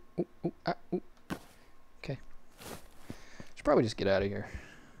there. Oh, oh, oh, ah, oh. Okay. Should probably just get out of here.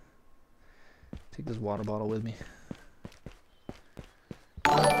 Take this water bottle with me.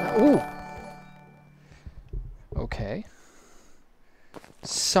 Ooh! Okay.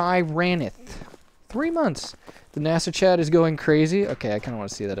 Cyranith. 3 months. The NASA chat is going crazy. Okay, I kind of want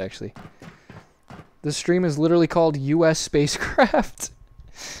to see that actually. The stream is literally called US Spacecraft.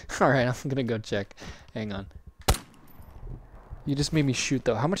 Alright, I'm going to go check. Hang on. You just made me shoot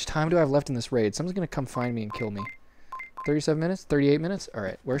though. How much time do I have left in this raid? Someone's going to come find me and kill me. 37 minutes? 38 minutes?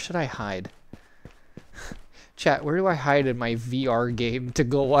 Alright, where should I hide? Chat, where do I hide in my VR game to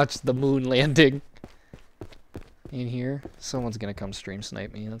go watch the moon landing? In here? Someone's gonna come stream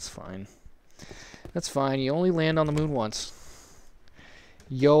snipe me. That's fine. That's fine. You only land on the moon once.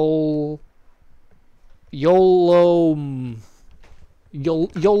 YOLOMO.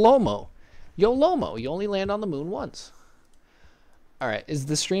 YOLOMO. You only land on the moon once. Alright, is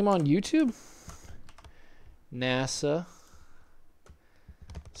the stream on YouTube? NASA.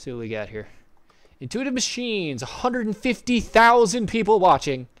 Let's see what we got here. Intuitive Machines, 150,000 people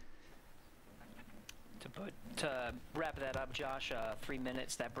watching. To wrap that up, Josh, 3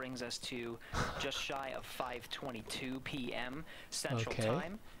 minutes, that brings us to just shy of 5:22 p.m. Central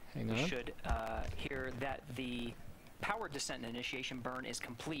Time. Hang on. We should hear that the power descent and initiation burn is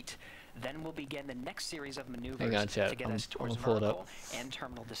complete. Then we'll begin the next series of maneuvers Hang on, chat. to get us towards pull it up. vertical and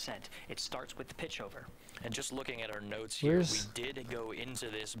terminal descent. It starts with the pitch over. And just looking at our notes here, Where's... we did go into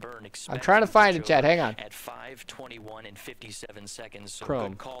this burn I'm trying to find it, chat. Hang on. at 5:21 and 57 seconds. So Chrome.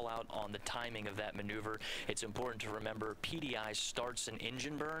 good call out on the timing of that maneuver. It's important to remember PDI starts an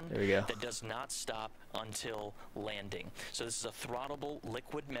engine burn There we go. that does not stop until landing. So this is a throttable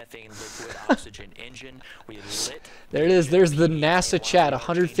liquid methane, liquid oxygen engine. We lit. There it is. There's the NASA chat.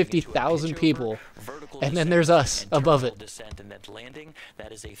 150,000 people. And then there's us above it. Descent and then landing.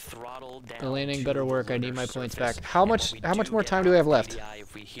 That is a throttle down. The landing to better the work. I need lunar my points surface. back. How And much when we do more get time do we have out left? PDI,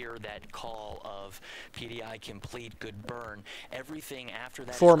 if we hear that call of PDI complete, good burn, everything after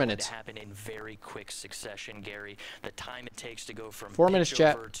that 4 is minutes. going to happen in very quick succession, Gary. The time it takes to go from 4 minutes, pitch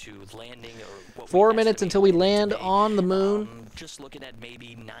chat. over to landing, or what 4 we minutes estimate until we landing land today, on the moon. Just looking at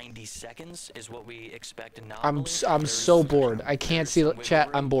maybe 90 seconds is what we expect. I'm so bored. I can't see the chat.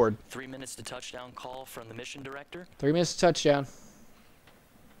 I'm bored. 3 minutes to touchdown call from the mission director. 3 minutes to touchdown.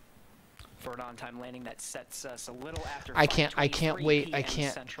 For an on-time landing that sets us a little after. I can't 5:23 wait.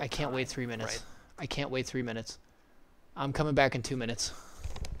 PM Central I can't wait Time. 3 minutes. Right. I can't wait 3 minutes. I'm coming back in 2 minutes.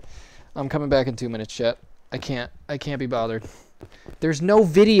 I'm coming back in 2 minutes, chat. I can't be bothered. There's no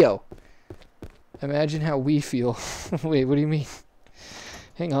video. Imagine how we feel. Wait, what do you mean?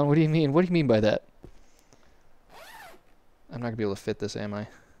 Hang on, what do you mean? What do you mean by that? I'm not gonna be able to fit this, am I?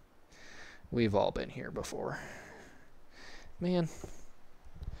 We've all been here before. Man,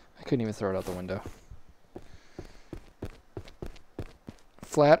 I couldn't even throw it out the window.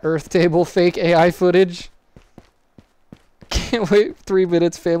 Flat Earth table, fake AI footage. Can't wait 3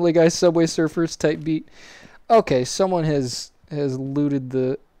 minutes. Family Guy, Subway Surfers type beat. Okay, someone has looted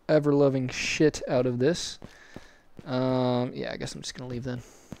the ever-loving shit out of this. Yeah, I guess I'm just gonna leave then.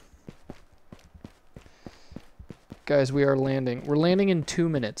 Guys, we are landing. We're landing in 2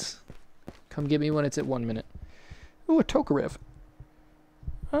 minutes. Come get me when it's at 1 minute. Ooh, a Tokarev.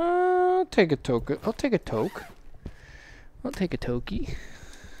 I'll take a toke. I'll take a toke. I'll take a tokie.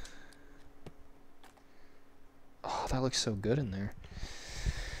 Oh, that looks so good in there.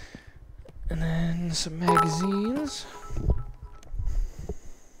 And then some magazines.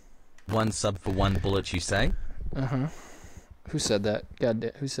 1 sub for 1 bullet, you say? Uh-huh. Who said that? God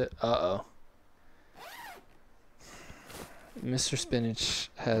damn. Who said... Uh-oh. Mr. Spinach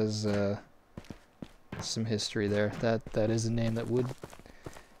has some history there. That is a name that would...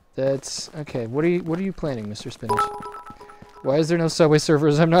 That's... Okay, what are you planning, Mr. Spinach? Why is there no Subway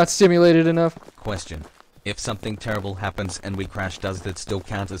Surfers? I'm not stimulated enough. Question. If something terrible happens and we crash, does that still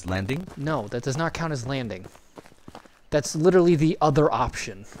count as landing? No, that does not count as landing. That's literally the other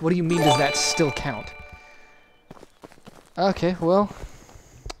option. What do you mean does that still count? Okay, well...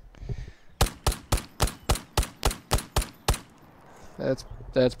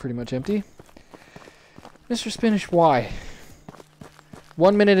 That's pretty much empty. Mr. Spinach, why?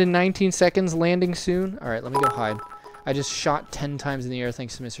 1 minute and 19 seconds, landing soon. Alright, let me go hide. I just shot 10 times in the air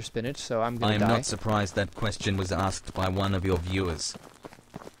thanks to Mr. Spinach, so I'm gonna I am die. not surprised that question was asked by one of your viewers.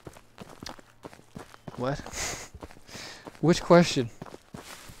 What? Which question?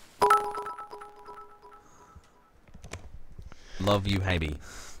 Love you, Habie.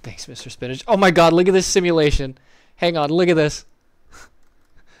 Thanks, Mr. Spinach. Oh my god, look at this simulation. Hang on, look at this.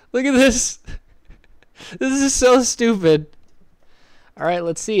 Look at this. This is so stupid. Alright,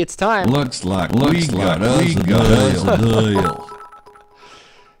 let's see. It's time. Looks like we got us a deal.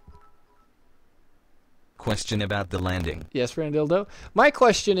 Question about the landing. Yes, Randildo. My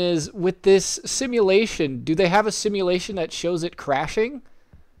question is, with this simulation, do they have a simulation that shows it crashing?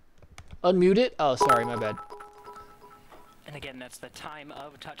 Unmute it? Oh, sorry, my bad. And again, that's the time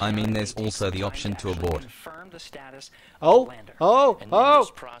of touchdown. I mean, there's It takes also some the time option to actually abort. confirm the status Oh, of the lander. And in this oh!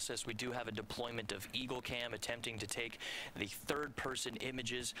 process, we do have a deployment of Eagle Cam attempting to take the third-person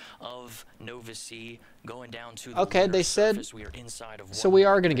images of Nova C going down to the Okay, lunar they said... surface. We are inside of So one we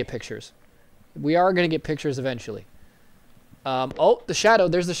are minute. going to get pictures. We are going to get pictures eventually. Oh, the shadow.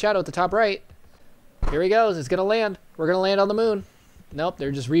 There's the shadow at the top right. Here he goes. It's going to land. We're going to land on the moon. Nope,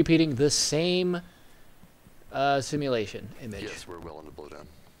 they're just repeating the same simulation image. Yes, we're willing to blow down.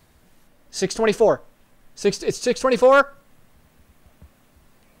 624. It's 624?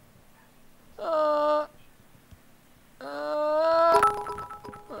 We're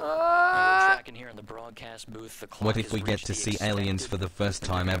tracking here in the broadcast booth. The clock What if has we get reached to the see aliens expected- for the first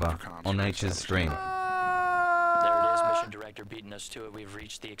time ever on nature's stream? There it is, mission director beating us to it. We've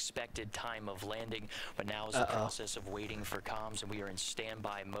reached the expected time of landing, but now is the process of waiting for comms, and we are in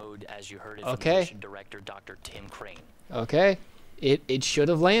standby mode, as you heard it from the Okay. mission director, Dr. Tim Crane. Okay. It should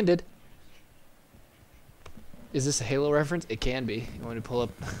have landed. Is this a Halo reference? It can be. You want me to pull up?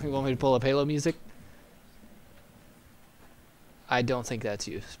 You want me to pull up Halo music? I don't think that's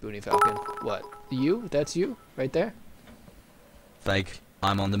you, Spoony Falcon. What? You? That's you? Right there? Fake.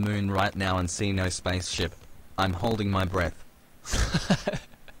 I'm on the moon right now and see no spaceship. I'm holding my breath.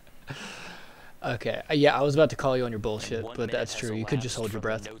 Okay. Yeah, I was about to call you on your bullshit, but that's true. You could just hold from your the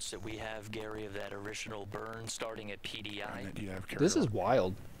breath. Notes that we have, Gary, of that original burn starting at PDI. This is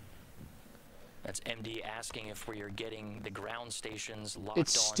wild. That's MD asking if we are getting the ground stations locked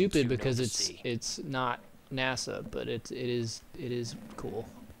It's on stupid to because Nova it's C. not NASA, but it is cool.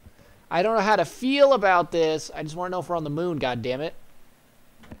 I don't know how to feel about this. I just want to know if we're on the moon. God damn it!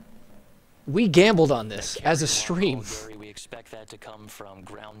 We gambled on this as a stream. Gary, we expect that to come from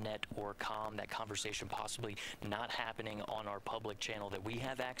GroundNet or COM. That conversation possibly not happening on our public channel that we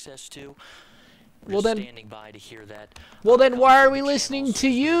have access to. Well then, standing by to hear that. Well then, why are from we the listening channels to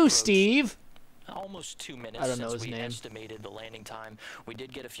as we you, approach Steve? Almost 2 minutes I don't know since his we name. estimated the landing time. We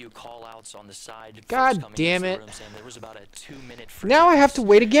did get a few call-outs on the side. Folks God coming damn into the it. room saying there was about a 2-minute Now I have to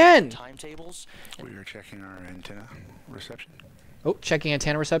wait again. timetables. We are checking our antenna reception. Oh, checking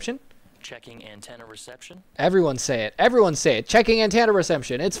antenna reception. Checking antenna reception. Everyone say it. Everyone say it. Checking antenna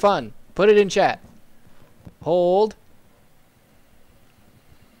reception. It's fun. Put it in chat. Hold.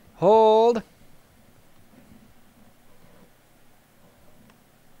 Hold.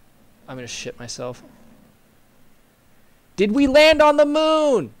 I'm gonna shit myself. Did we land on the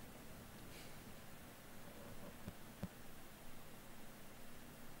moon?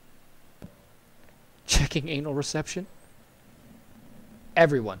 Checking anal reception.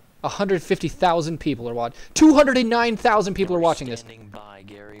 Everyone. 150,000 people are watching. 209,000 people are watching this. By,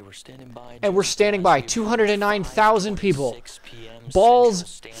 Gary. We're standing by. And we're standing by. 209,000 people.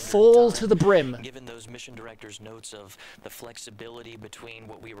 Balls full to the brim. Given those mission directors' notes of the flexibility between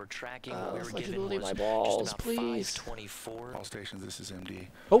what we were tracking, what we were given was my balls, just about please. 524. All stations, this is MD.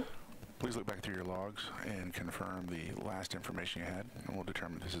 Oh. Please look back through your logs and confirm the last information you had, and we'll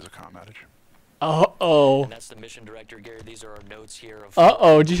determine this is a comm outage. Uh-oh. And that's the mission director, Gary. These are our notes here of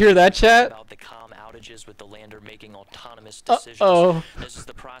Uh-oh. Did you hear that, chat? about the comm outages with the lander making autonomous decisions. Uh-oh. This is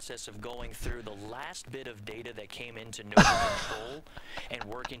the process of going through the last bit of data that came into Nova Control and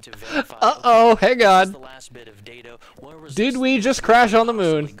working to verify. Uh-oh. Hang This is on. the last bit of data. Where was Did this we just crash on the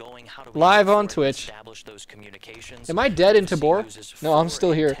moon? possibly going? How do we Live move on forward and Twitch. establish those communications? Am I dead in Nova C Tabor? uses No, I'm 4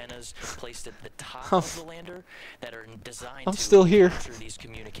 still here. antennas placed at the top of the lander that are designed I'm to still here. capture these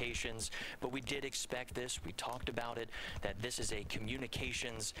communications. But we did expect this. We talked about it, that this is a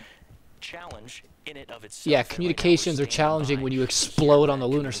communications challenge in it of itself. Yeah, And right now we're communications are standing challenging by when you to explode hear on the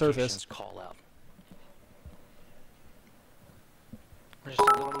that lunar surface. communications call out. Just a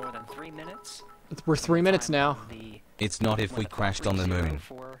little more than 3 minutes. We're 3 minutes Time now. of the- It's not if we crashed on the moon.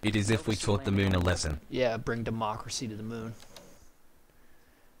 It is if we taught the moon a lesson. Yeah, bring democracy to the moon.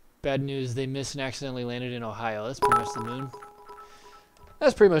 Bad news, they missed and accidentally landed in Ohio. That's pretty much the moon.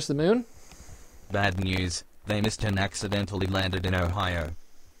 That's pretty much the moon. Bad news, they missed and accidentally landed in Ohio.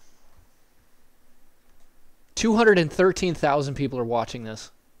 213,000 people are watching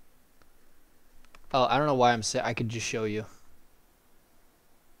this. Oh, I don't know why I'm saying. I could just show you.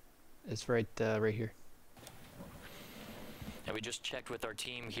 It's right here. And we just checked with our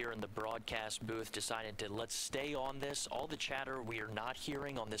team here in the broadcast booth, decided to let's stay on this. All the chatter we are not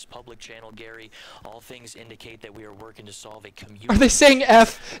hearing on this public channel, Gary, all things indicate that we are working to solve a community. Are they saying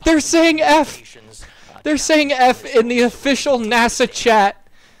F? They're saying F. They're saying F in the official NASA chat.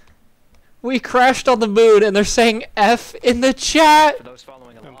 We crashed on the moon, and they're saying F in the chat. For those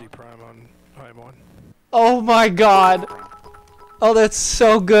following along. MD Prime on I-1. Oh my God. Oh, that's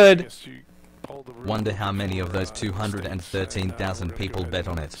so good. Yes, you hold the room Wonder how many of those for, 213,000 we're gonna people go bet ahead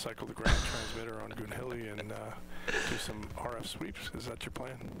on and it. Cycle the ground transmitter on Goonhilly and do some RF sweeps. Is that your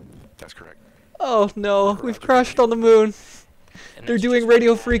plan? That's correct. Oh no, we've crashed on the moon. And They're that's doing just what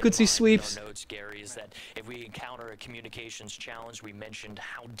radio we had in frequency mind in our sweeps. Notes, Gary, is that if we encounter a communications challenge, we mentioned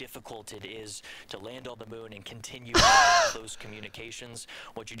how difficult it is to land on the moon and continue those communications.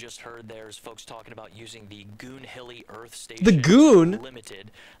 What you just heard there is folks talking about using the Goonhilly Earth Station. The Goon?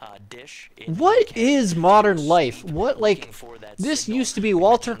 Limited dish. In the What UK. is modern Sweep, life? What, like, looking for that this signal. used to be We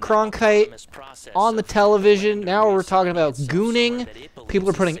Walter mentioned the Cronkite autonomous process on the of television. lander Now we're talking reassigning about itself somewhere gooning. that it believes People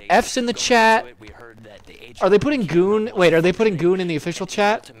are is putting safe. Fs in the Going into chat. it, we heard that the Are they HRT putting camera goon? was Wait, are they putting functioning goon in the official and able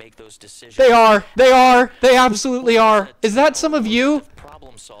chat? to make those decisions. They are. They are. They absolutely are. Is that some of you?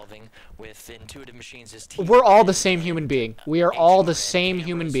 Problem solving with intuitive machines is We're all the same human being. We are all the same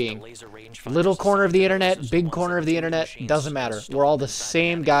human being. Little corner of the internet, big corner of the internet, doesn't matter. We're all the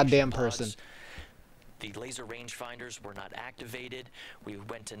same goddamn person. the laser rangefinders were not activated. We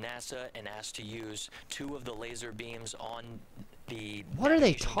went to NASA and asked to use 2 of the laser beams on the What are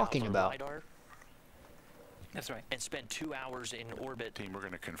they navigation talking Doppler about? lidar That's right. and spent 2 hours in orbit. Team, we're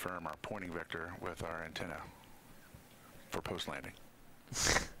going to confirm our pointing vector with our antenna for post-landing.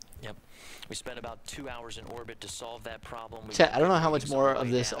 Yep. We spent about 2 hours in orbit to solve that problem. We Chat, I don't know got how much readings more right of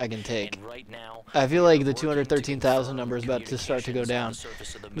this now, I can take. and right now, I feel we like are the working to 213,000 confirm number is about to start to go communications on down. the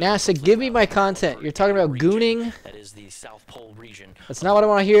surface of the moon. NASA, give me my content. You're talking about Region, gooning. That is the South Pole region. That's not what I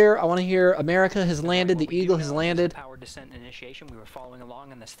want to hear. I want to hear America has landed, the What we do Eagle has know is landed. Power descent initiation. We were following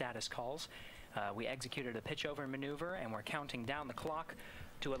along on the status calls. We executed a pitch-over maneuver, and we're counting down the clock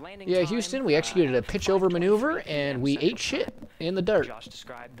to a landing Yeah, time, Houston, we executed a of pitch-over 5:23 maneuver, PM and we ate Central shit Time. in the dirt. Josh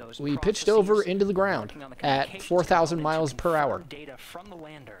described those We pitched processes, over into the ground working on the at communications 4,000 component miles to per hour. confirm data from the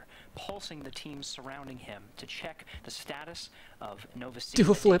lander, pulsing the teams surrounding him to check the status of Nova C, Do a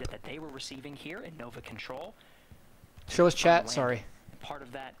the flip. data that they were receiving here in Nova Control. Show us from the chat, lander. sorry. Part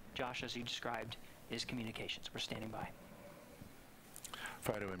of that, Josh, as you described, is communications. We're standing by.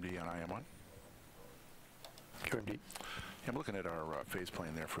 Fido MD on IM1. QMD. I'm looking at our phase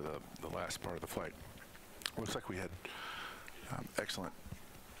plane there for the last part of the flight. Looks like we had excellent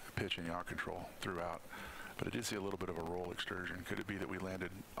pitch and yaw control throughout, but I did see a little bit of a roll excursion. Could it be that we landed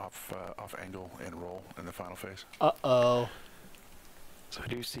off angle and roll in the final phase? Uh-oh. So I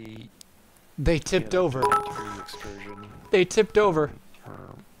do see They tipped over. 90-degree excursion. They tipped over.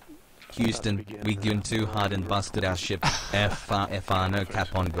 Houston, we gun too hard and busted our ship. FR no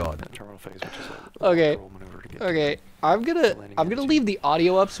cap on God. Terminal phase, which is a Okay. control maneuver to get Okay, I'm gonna leave the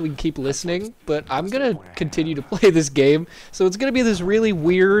audio up so we can keep listening, but I'm gonna continue to play this game. So it's gonna be this really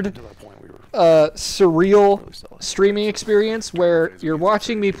weird, to that point we were surreal really solid. streaming experience where you're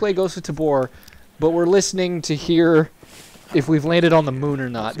watching me play Ghost of Tabor, but we're listening to hear if we've landed on the moon or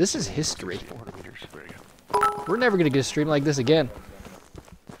not. This is history. 400 meters. Very good. We're never gonna get a stream like this again.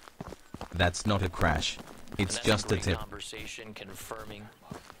 That's not a crash. It's And that's just a great tip. conversation confirming.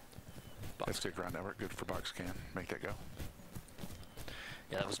 That's good ground network. Good for box scan. Make that go.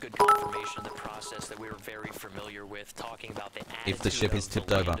 Yeah, that was good confirmation of the process that we were very familiar with, talking about the If the ship is attitude of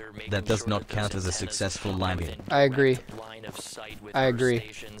tipped over, lander, making that does sure not those count as a antennas successful are landing. within I agree. direct line of sight with I Earth agree.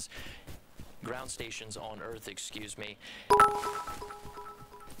 stations, ground stations on Earth, excuse me.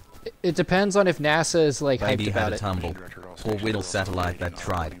 It depends on if NASA is like Baby hyped had about a it. tumble. Poor little satellite that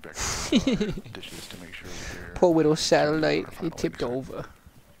tried. Poor little satellite, it tipped over.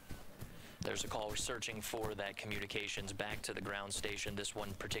 There's a call. We're searching for that communications back to the ground station. This one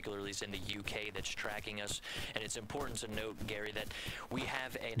particularly is in the UK that's tracking us. And it's important to note, Gary, that we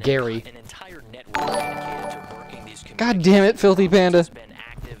have an entire network dedicated to working these God damn it, Filthy Panda. It's been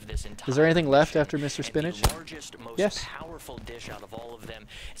active this Is there anything left entire after Mr. mission. Spinach? And the largest, most Yes. powerful dish out of all of them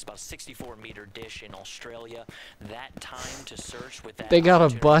is about a 64-meter dish in Australia. That time to search with that They gotta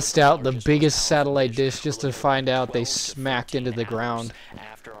opportunity bust with the out the largest, biggest most powerful satellite dish, dish just to literally find out they 12 to smacked into 14 the ground. hours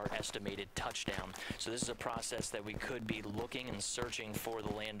after our estimated touchdown. So this is a process that we could be looking and searching for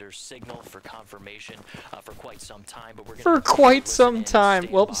the lander's signal for confirmation for quite some time. But we're gonna For continue to quite listen some and time.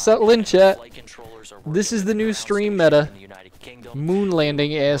 stand Well, by. settle in, chat. Flight controllers are This working is the with new ground stream stations meta. in the United Kingdom. Moon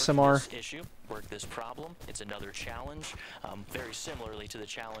landing Work ASMR. this issue, work this problem. It's another challenge, very similarly to the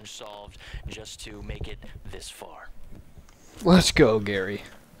challenge solved just to make it this far. Let's go, Gary.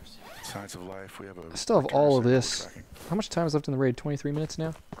 Science of life. We have a I still have all of signal this. tracking. How much time is left in the raid? 23 minutes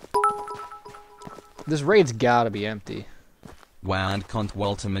now? This raid's gotta be empty. Wow and can't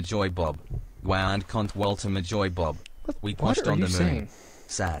Walter Majoy Bob. Wow and can't Walter Majoy Bob. We What pushed are on you the moon. saying?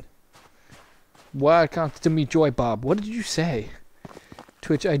 Sad. Why can't to me Joy Bob? What did you say?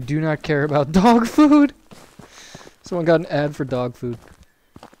 Twitch, I do not care about dog food. Someone got an ad for dog food.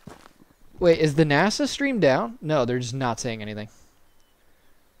 Wait, is the NASA stream down? No, they're just not saying anything.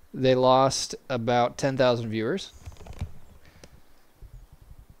 They lost about 10,000 viewers.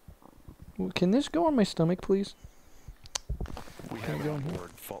 Can this go on my stomach, please? We Can have I go an in here?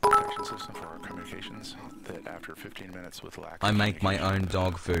 onboard fault detection system for our communications that after 15 minutes with lack of I make my own communication,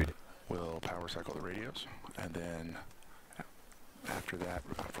 dog food. will power cycle the radios, and then after that,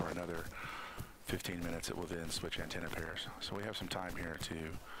 for another 15 minutes, it will then switch antenna pairs. So we have some time here to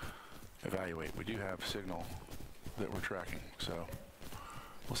evaluate. We do have signal that we're tracking, so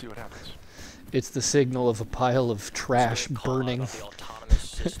we'll see what happens. It's the signal of a pile of trash It's a call out burning. of the autonomous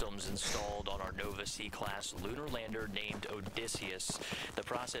systems installed on our Nova C-class lunar lander named Odysseus. The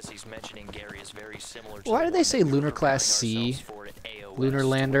process he's mentioning, Gary, is very similar to Why the do they one say that we were lunar class preparing C? ourselves for at AOS, Lunar where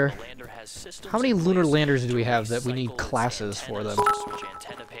lander? the lander has systems How many in lunar place landers do we to have that we need recycle its classes for antennas them? to switch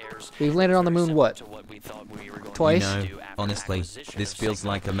antenna pairs. We've landed on the Very moon, similar what? to what we thought we were going to Twice? You know, do after honestly, acquisition this of feels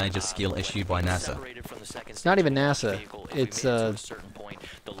signal, like a major skill when issue it by was NASA. separated from It's not even NASA. It's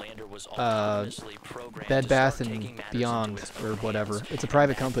Bed Bath and Beyond or whatever. It's a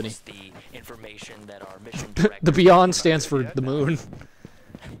private company. The Beyond stands for the moon.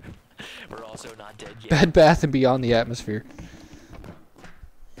 We're also not dead yet. Bed Bath and Beyond the atmosphere.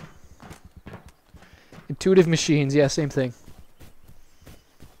 Intuitive Machines, yeah, same thing.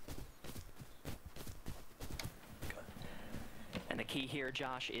 And the key here,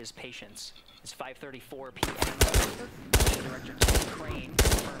 Josh, is patience. It's 5:34 p.m. Director Tim Crane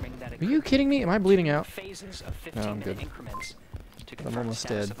confirming that it Are you kidding me? Am I bleeding out? phases of No, I'm 15-minute good. increments to I'm confirm the almost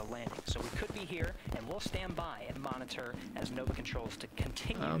status dead. of the landing. So we could be here, and we'll stand by and monitor as Nova controls to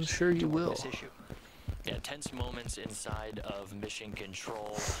continue. I'm sure you will. This issue. Yeah, tense moments inside of mission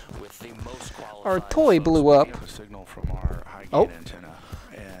control with the most qualified. Our toy folks. blew up. We have a signal from our high gain Oh. antenna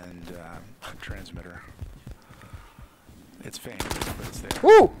and transmitter. It's faint, but it's there.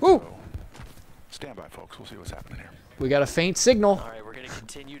 Woo! Woo! So, stand by, folks. We'll see what's happening here. We got a faint signal. All right, we're going to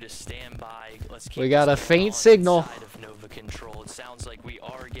continue to stand by. Let's keep We got a this faint on signal. inside of Nova control. It sounds like we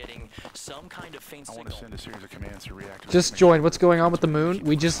are getting some kind of faint I want to signal. send a series of commands to reactivate. Just joined. What's going on with the moon?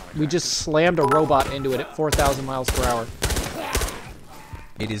 We just slammed a robot into it at 4,000 miles per hour.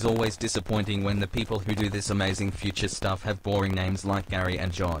 It is always disappointing when the people who do this amazing future stuff have boring names like Gary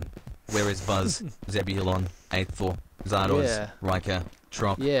and John. Whereas Buzz, Zebulon, Eighthor, Zardoz, Yeah. Riker,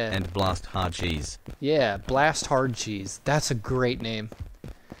 Troc, Yeah. and Blast Hard Cheese. Yeah, Blast Hard Cheese. That's a great name.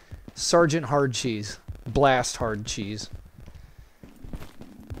 Sergeant Hard Cheese. Blast Hard Cheese.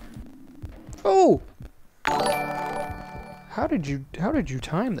 Oh! How did you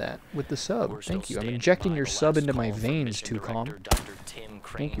time that with the sub? We're still Thank you. I'm standing injecting by. your The sub last into my call from veins, Mission too calm. Director Dr. Tim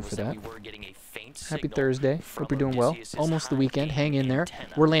Crane Thank you for was that. we were getting a faint Happy signal Thursday. from Hope you're doing well. Odysseus's Almost the high weekend. gain Hang in there.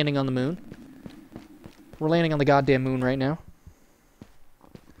 antenna. We're landing on the moon. We're landing on the goddamn moon right now.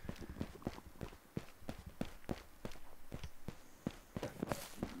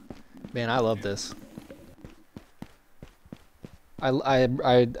 Man, I love this.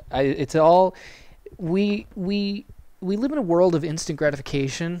 It's all we live in a world of instant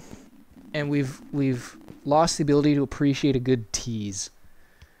gratification, and we've lost the ability to appreciate a good tease.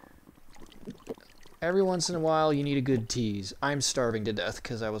 Every once in a while, you need a good tease. I'm starving to death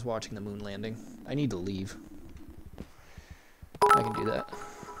because I was watching the moon landing. I need to leave. I can do that.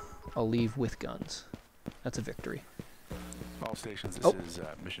 I'll leave with guns. That's a victory. All stations, this Oh. is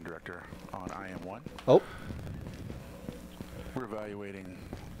Mission Director on IM1. Oh, We're evaluating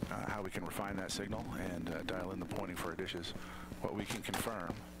how we can refine that signal and dial in the pointing for our dishes. What we can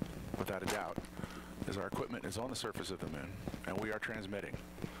confirm, without a doubt, is our equipment is on the surface of the moon, and we are transmitting.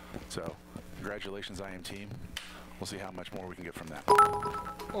 So, congratulations, IM team. We'll see how much more we can get from that.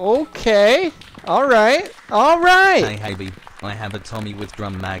 okay. All right. All right. Hey Habie, I have a Tommy with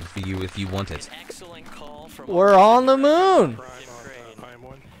drum mag for you if you want it. Excellent call from We're on the moon. I'm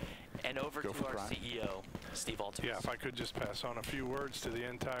one. and over Go to for our Prime. CEO, Steve Altus. Yeah, if I could just pass on a few words to the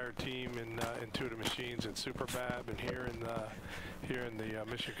entire team in Intuitive Machines and Superbab and here in the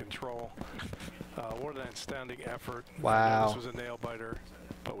Mission Control. What an outstanding effort. I know Wow. this was a nail biter,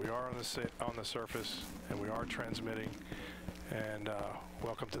 but we are on the surface and we are transmitting. And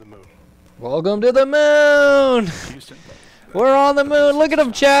welcome to the moon. Welcome to the moon. Houston, We're on the moon. Look at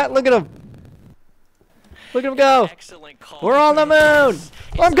him, chat. Look at him. Look at him go. Excellent call. We're on the moon.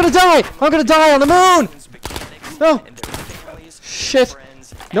 I'm gonna die. I'm gonna die on the moon. No. And their families, Shit.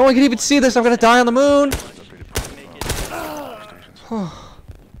 friends, No one can even see this. I'm gonna die on the moon.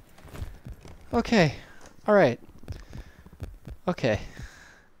 Okay. All right. Okay.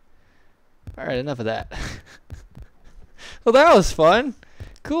 All right. Enough of that. Well, that was fun.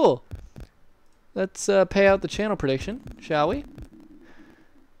 Cool. Let's pay out the channel prediction, shall we?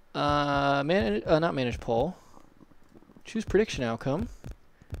 Not manage poll. Choose prediction outcome.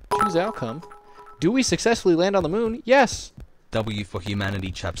 Choose outcome. Do we successfully land on the moon? Yes. W for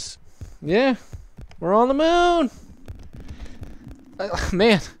humanity, chaps. Yeah. We're on the moon.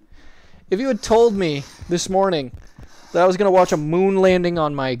 Man, if you had told me this morning that I was gonna watch a moon landing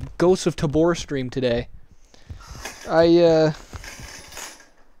on my Ghosts of Tabor stream today, I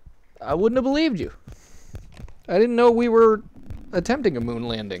wouldn't have believed you. I didn't know we were attempting a moon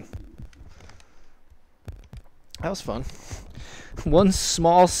landing. That was fun. One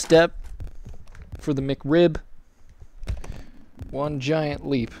small step for the McRib. One giant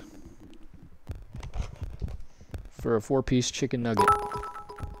leap for a 4-piece chicken nugget.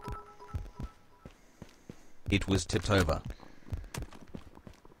 It was tipped over.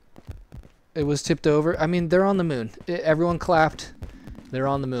 It was tipped over. I mean, they're on the moon. Everyone clapped. They're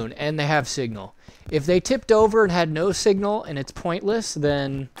on the moon, and they have signal. If they tipped over and had no signal and it's pointless,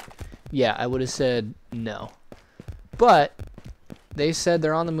 then yeah, I would have said No. But they said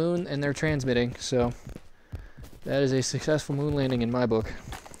they're on the moon and they're transmitting, so that is a successful moon landing in my book.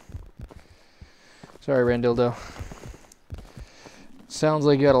 Sorry, Randildo. Sounds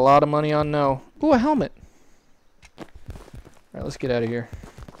like you got a lot of money on no. Ooh, a helmet. Alright, let's get out of here.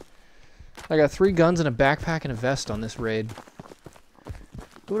 I got 3 guns and a backpack and a vest on this raid.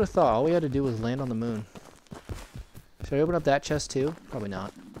 Who would have thought? All we had to do was land on the moon. Should I open up that chest too? Probably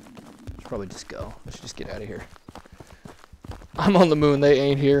not. Should probably just go. Let's just get out of here. I'm on the moon. They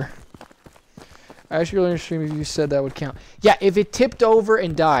ain't here. I actually really stream if you said that would count. Yeah, if it tipped over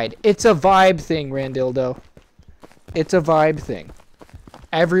and died. It's a vibe thing, Randildo. It's a vibe thing.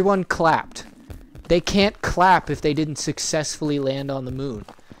 Everyone clapped. They can't clap if they didn't successfully land on the moon.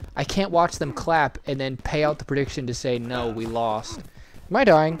 I can't watch them clap and then pay out the prediction to say, no, we lost. Am I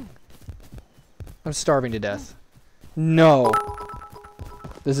dying? I'm starving to death. No.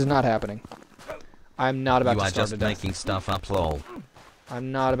 This is not happening. I'm not about to starve to death. You are just making stuff up, lol.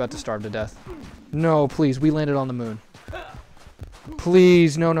 I'm not about to starve to death. No, please. We landed on the moon.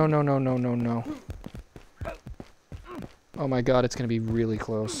 Please. No, no, no, no, no, no, no. Oh my god, it's going to be really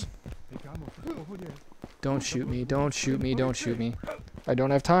close. Don't shoot me. Don't shoot me. Don't shoot me. I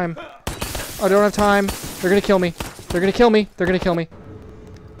don't have time. I don't have time. They're going to kill me. They're going to kill me. They're going to kill me.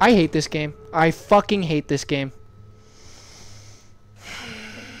 I hate this game. I fucking hate this game.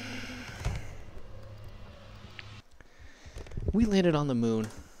 We landed on the moon.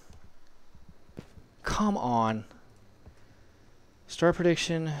 Come on. Star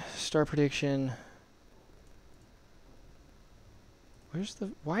prediction. Star prediction. Where's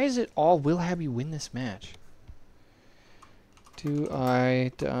the... Why is it all will habie win this match? Do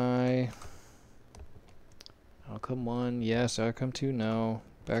I die? Outcome 1. Yes. Outcome 2. No.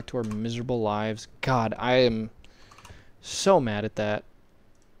 Back to our miserable lives. God, I am so mad at that.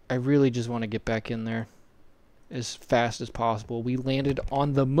 I really just want to get back in there as fast as possible. We landed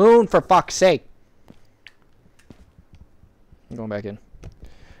on the moon, for fuck's sake. I'm going back in.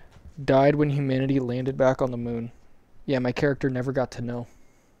 Died when humanity landed back on the moon. Yeah, my character never got to know.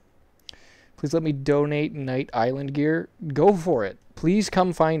 Please let me donate Night Island gear. Go for it. Please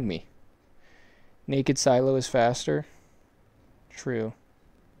come find me. Naked Silo is faster. True.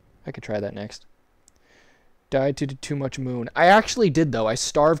 I could try that next. Died to too much moon. I actually did, though. I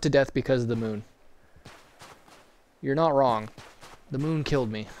starved to death because of the moon. You're not wrong. The moon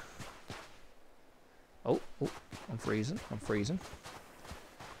killed me. Oh, I'm freezing. I'm freezing.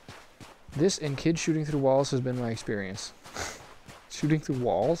 This and kids shooting through walls has been my experience. Shooting through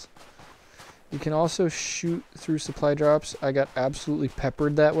walls? You can also shoot through supply drops. I got absolutely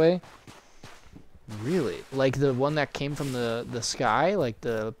peppered that way. Really? Like the one that came from the sky? Like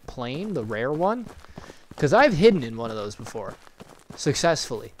the plane? The rare one? Because I've hidden in one of those before.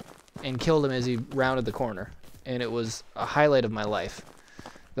 Successfully. And killed him as he rounded the corner. And it was a highlight of my life.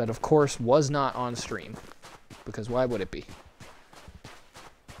 That, of course, was not on stream. Because why would it be?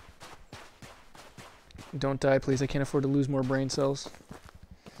 Don't die, please. I can't afford to lose more brain cells.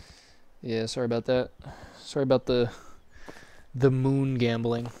 Yeah, sorry about that. Sorry about the moon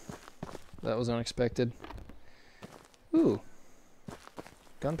gambling. That was unexpected. Ooh.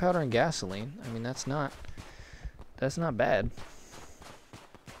 Gunpowder and gasoline. I mean, that's not bad.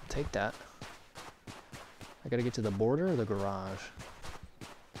 I'll take that. I gotta get to the border or the garage?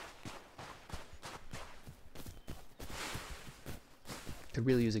 Could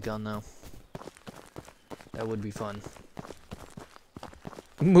really use a gun, though. That would be fun.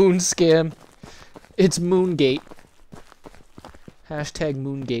 Moon scam. It's Moongate. Hashtag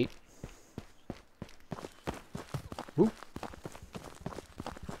Moongate. Woo.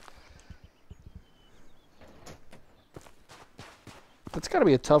 That's gotta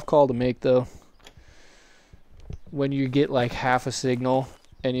be a tough call to make, though. When you get like half a signal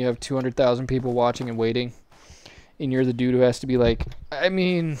and you have 200,000 people watching and waiting, and you're the dude who has to be like, I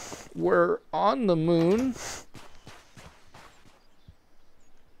mean, we're on the moon.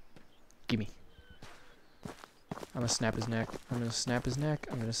 Gimme. I'm gonna snap his neck. I'm gonna snap his neck.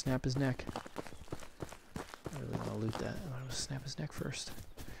 I'm gonna snap his neck. I really want to loot that. I'm gonna snap his neck first.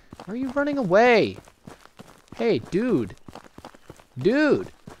 Why are you running away? Hey, dude. Dude.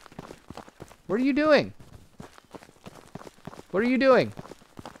 What are you doing? What are you doing?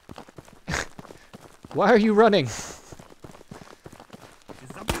 Why are you running?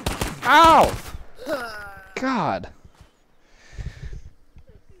 Ow! God.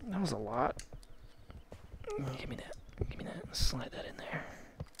 That was a lot. Give me that. Give me that. Slide that in there.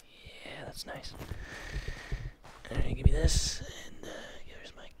 Yeah, that's nice. Alright, give me this. And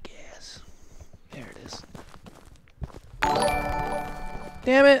here's my gas. There it is.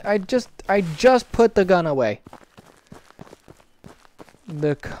 Damn it, I just put the gun away.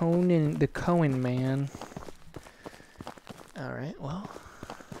 The Cohen man. Alright, well.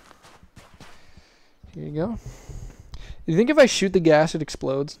 Here you go. You think if I shoot the gas it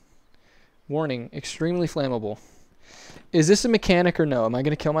explodes? Warning, extremely flammable. Is this a mechanic or no? Am I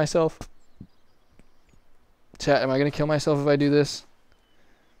going to kill myself? Chat, am I going to kill myself if I do this?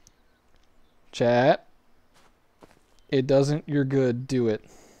 Chat. It doesn't. You're good. Do it.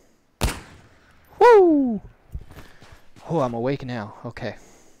 Woo! Oh, I'm awake now. Okay.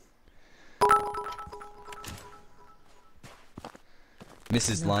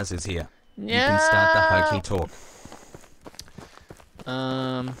 Mrs. Liza's here. You can start the hokey talk.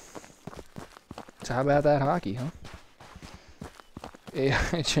 So how about that hockey, huh?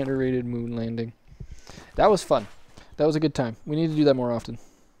 AI generated moon landing. That was fun. That was a good time. We need to do that more often.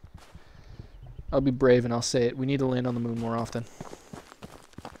 I'll be brave and I'll say it. We need to land on the moon more often.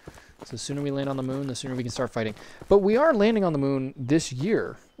 So the sooner we land on the moon, the sooner we can start fighting. But we are landing on the moon this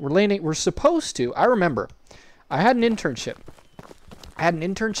year. We're supposed to. I remember. I had an internship. I had an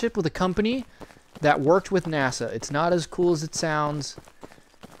internship with a company that worked with NASA. It's not as cool as it sounds.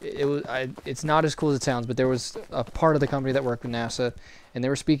 It's not as cool as it sounds, but there was a part of the company that worked with NASA, and they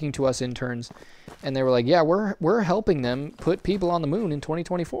were speaking to us interns, and they were like, yeah, we're helping them put people on the moon in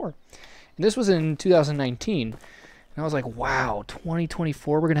 2024. And this was in 2019. And I was like, wow,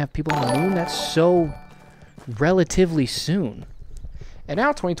 2024, we're going to have people on the moon? That's so relatively soon. And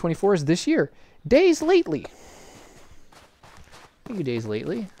now 2024 is this year. Days lately. Thank you, days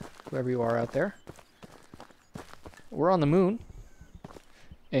lately, whoever you are out there. We're on the moon.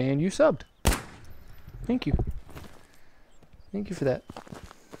 And you subbed. Thank you. Thank you for that.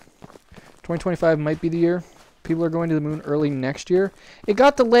 2025 might be the year. People are going to the moon early next year. It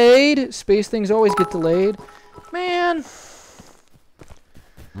got delayed. Space things always get delayed. Man.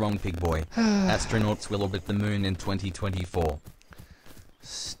 Wrong, pig boy. Astronauts will orbit the moon in 2024.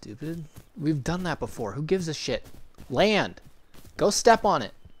 Stupid. We've done that before. Who gives a shit? Land. Go step on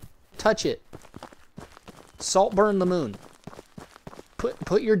it. Touch it. Salt burn the moon.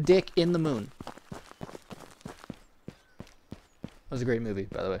 Put your dick in the moon. That was a great movie,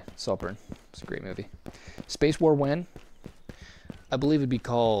 by the way. Saltburn. It's a great movie. Space War when? I believe it'd be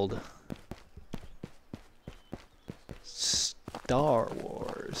called Star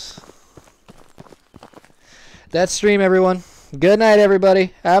Wars. That's stream, everyone. Good night,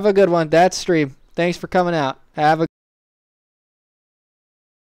 everybody. Have a good one. That's stream. Thanks for coming out. Have a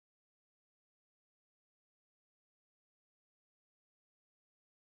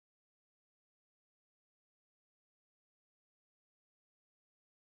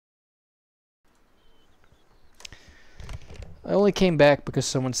I only came back because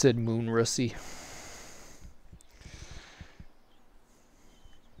someone said moon russy.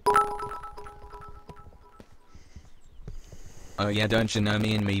 Oh yeah, don't you know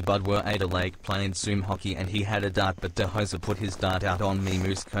me and me bud were at a lake playing zoom hockey and he had a dart but the hoser put his dart out on me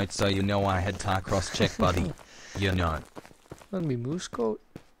moose coat so you know I had tar cross check buddy. You know. Let me moose coat.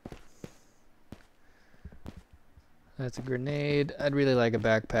 That's a grenade. I'd really like a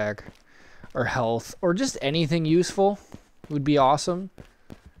backpack. Or health. Or just anything useful. Would be awesome.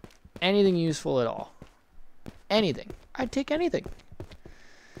 Anything useful at all. Anything. I'd take anything.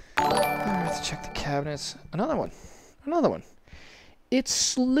 Alright, let's check the cabinets. Another one. Another one. It's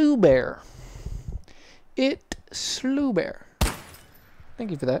Slew Bear. It Slew Bear.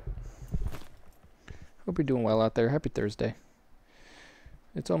 Thank you for that. Hope you're doing well out there. Happy Thursday.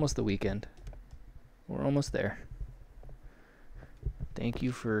 It's almost the weekend. We're almost there. Thank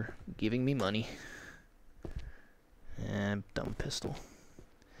you for giving me money. And dumb pistol.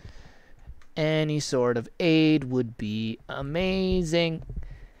 Any sort of aid would be amazing.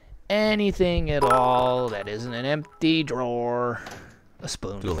 Anything at all that isn't an empty drawer. A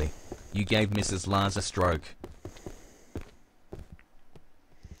spoon. Julie, you gave Mrs. Lars a stroke.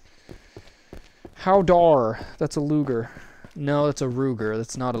 How dar? That's a Luger. No, that's a Ruger.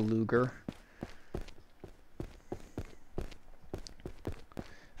 That's not a Luger.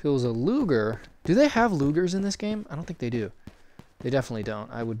 If it was a Luger... Do they have Lugers in this game? I don't think they do. They definitely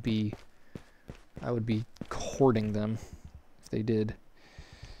don't. I would be hoarding them if they did.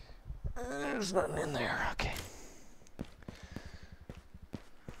 There's nothing in there. Okay.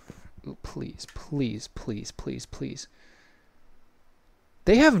 Ooh, please, please, please, please, please.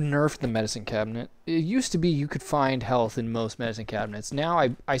 They have nerfed the medicine cabinet. It used to be you could find health in most medicine cabinets. Now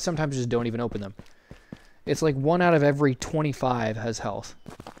I sometimes just don't even open them. It's like 1 out of every 25 has health.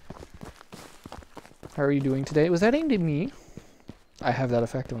 How are you doing today? Was that aimed at me? I have that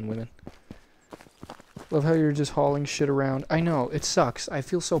effect on women. Love how you're just hauling shit around. I know, it sucks. I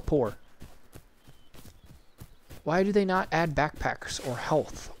feel so poor. Why do they not add backpacks or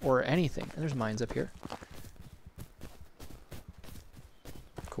health or anything? And there's mines up here.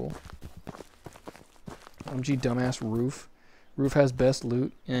 Cool. OMG dumbass roof. Roof has best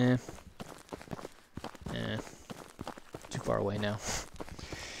loot. Eh. Too far away now.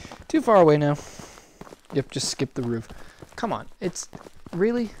 Too far away now. Yep, just skip the roof. Come on, it's...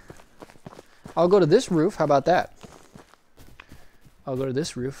 Really? I'll go to this roof, how about that? I'll go to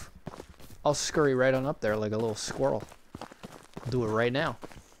this roof. I'll scurry right on up there like a little squirrel. I'll do it right now.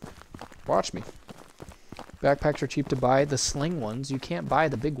 Watch me. Backpacks are cheap to buy. The sling ones, you can't buy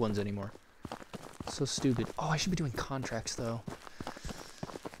the big ones anymore. So stupid. Oh, I should be doing contracts, though.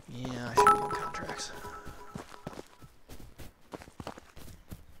 Yeah, I should be doing contracts.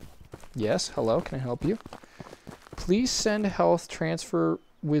 Yes, hello, can I help you? Please send health transfer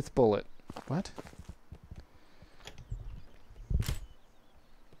with bullet. What?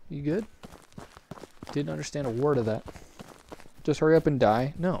 You good? Didn't understand a word of that. Just hurry up and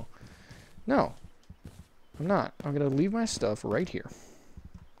die? No. No. I'm not. I'm going to leave my stuff right here.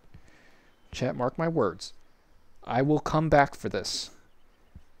 Chat, mark my words. I will come back for this.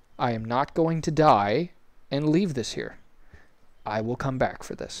 I am not going to die and leave this here. I will come back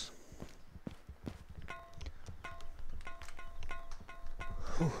for this.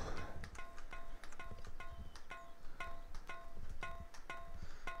 Whew.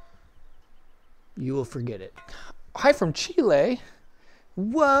 You will forget it. Hi from Chile.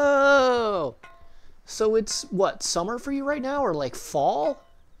 Whoa! So it's, what, summer for you right now? Or like fall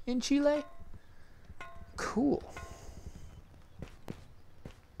in Chile? Cool.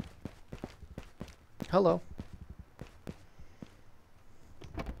 Hello.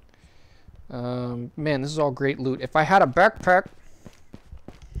 Man, this is all great loot. If I had a backpack...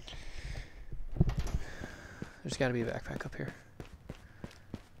 There's got to be a backpack up here.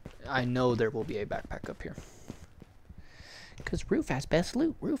 I know there will be a backpack up here. Because Roof has best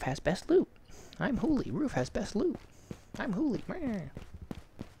loot. Roof has best loot. I'm Hooli. Roof has best loot. I'm Hooli.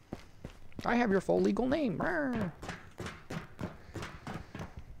 I have your full legal name.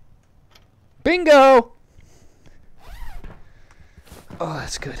 Bingo! Oh,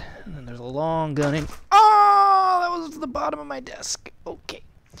 that's good. And then there's a long gun in. Oh, that was the bottom of my desk. Okay.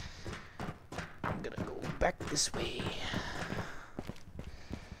 I'm gonna go back this way.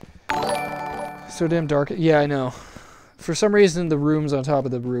 So damn dark. Yeah, I know. For some reason, the rooms on top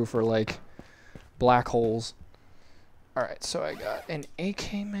of the roof are like black holes. Alright, so I got an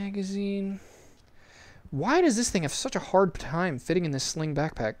AK magazine. Why does this thing have such a hard time fitting in this sling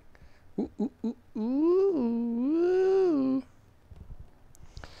backpack? Ooh, ooh, ooh, ooh.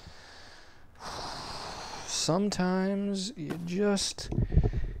 Sometimes you just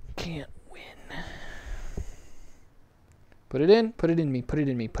can't win. Put it in, put it in me, put it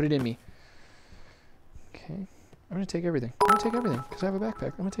in me, put it in me. Okay, I'm gonna take everything. I'm gonna take everything because I have a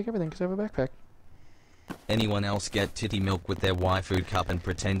backpack. I'm gonna take everything because I have a backpack. Anyone else get titty milk with their waifu cup and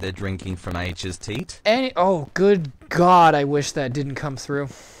pretend they're drinking from H's teat? Oh, good God, I wish that didn't come through.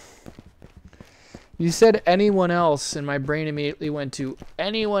 You said anyone else, and my brain immediately went to,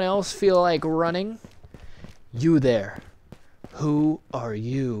 anyone else feel like running? You there. Who are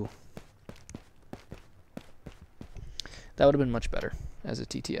you? That would have been much better as a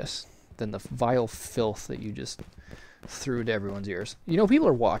TTS than the vile filth that you just threw to everyone's ears. You know, people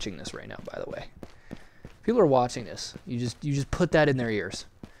are watching this right now, by the way. People are watching this. You just put that in their ears.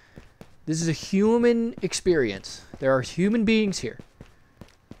 This is a human experience. There are human beings here.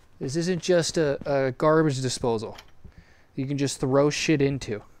 This isn't just a garbage disposal you can just throw shit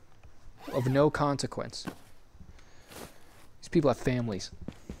into of no consequence. These people have families.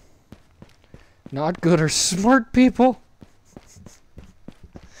 Not good or smart people.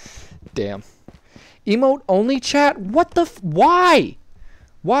 Damn. Emote only chat? What the why?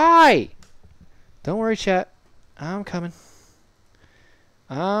 Why? Don't worry, chat. I'm coming.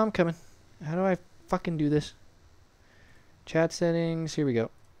 I'm coming. How do I fucking do this? Chat settings. Here we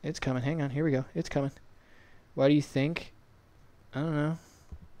go. It's coming. Hang on. Here we go. It's coming. Why do you think? I don't know.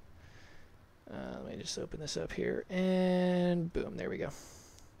 Let me just open this up here. And boom. There we go.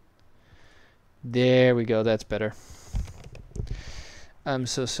 There we go. That's better. I'm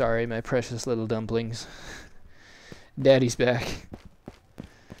so sorry, my precious little dumplings. Daddy's back.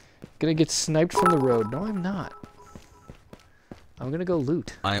 Gonna get sniped from the road. No, I'm not. I'm gonna go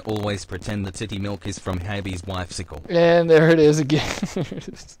loot. I always pretend the titty milk is from Habie's wifesicle. And there it is again.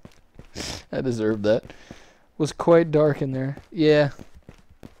 I deserved that. Was quite dark in there. Yeah.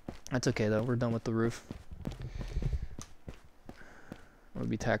 That's okay though. We're done with the roof. I'm gonna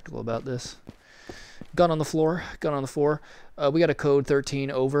be tactical about this. Gun on the floor. Gun on the floor. We got a code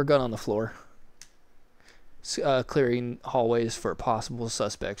 13 over. Gun on the floor. Clearing hallways for possible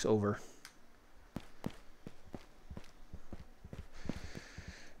suspects over.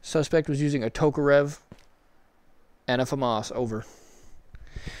 Suspect was using a Tokarev and a FAMAS over.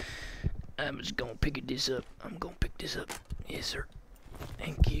 I'm just gonna pick this up. I'm gonna pick this up. Yes, sir.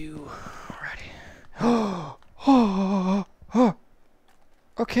 Thank you. Alrighty.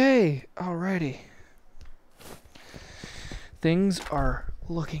 Okay. Alrighty. Things are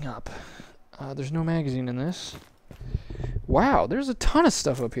looking up. There's no magazine in this. Wow, there's a ton of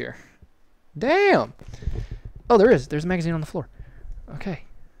stuff up here. Damn. Oh, there is. There's a magazine on the floor. Okay.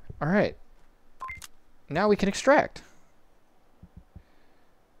 Alright. Now we can extract.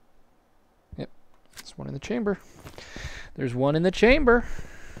 Yep. There's one in the chamber. There's one in the chamber.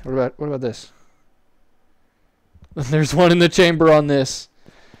 What about this? There's one in the chamber on this.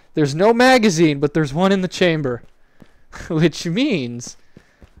 There's no magazine, but there's one in the chamber. Which means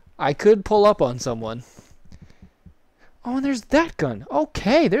I could pull up on someone. Oh, and there's that gun.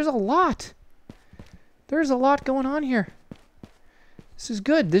 Okay, there's a lot. There's a lot going on here. This is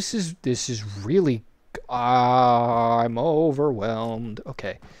good. This is really... I'm overwhelmed.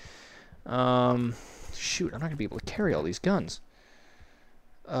 Okay. Shoot, I'm not going to be able to carry all these guns.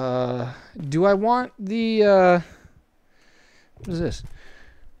 Do I want the... what is this?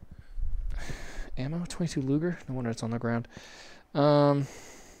 Ammo? 22 Luger? No wonder it's on the ground.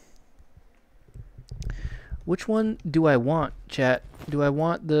 Which one do I want, chat? Do I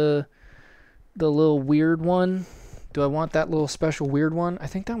want the little weird one? Do I want that little special weird one? I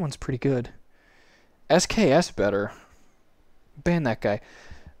think that one's pretty good. SKS better. Ban that guy.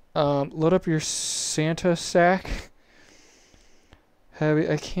 Load up your Santa sack.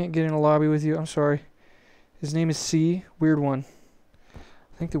 I can't get in a lobby with you. I'm sorry. His name is C. Weird one.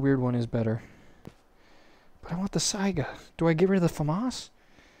 I think the weird one is better. But I want the Saiga. Do I get rid of the FAMAS?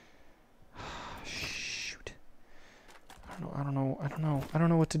 Shoot. I don't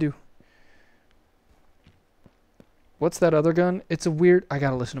know what to do. What's that other gun? It's a weird... I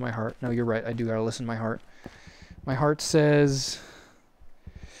gotta listen to my heart. No, you're right. I do gotta listen to my heart. My heart says...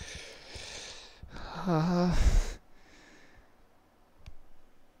 that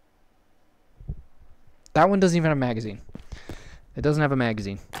one doesn't even have a magazine. It doesn't have a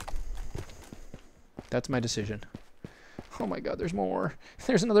magazine. That's my decision. Oh my god, there's more.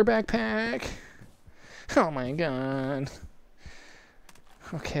 There's another backpack. Oh my god.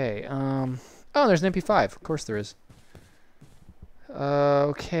 Okay, oh, there's an MP5. Of course there is.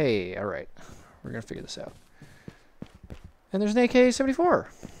 Okay, alright. We're gonna figure this out. And there's an AK-74.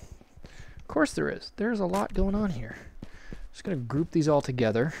 Of course there is. There's a lot going on here. Just gonna group these all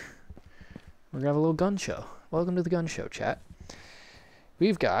together. We're gonna have a little gun show. Welcome to the gun show, chat.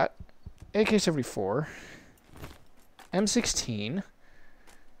 We've got AK-74, M16,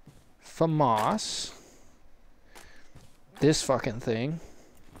 FAMAS, this fucking thing,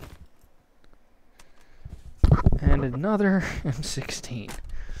 and another M16.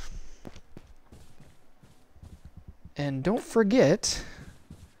 And don't forget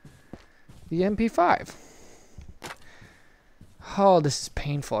the MP5. Oh, this is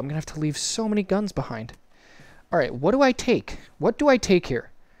painful. I'm going to have to leave so many guns behind. All right, what do I take? What do I take here?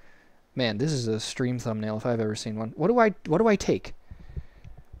 Man, this is a stream thumbnail if I've ever seen one. What do I take?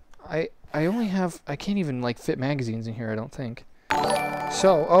 I only have... I can't even, like, fit magazines in here, I don't think.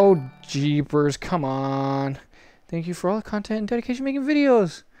 So, oh, jeepers, come on. Thank you for all the content and dedication making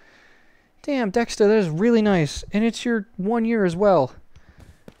videos. Damn, Dexter, that is really nice. And it's your 1 year as well.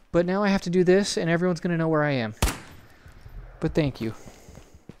 But now I have to do this, and everyone's going to know where I am. But thank you.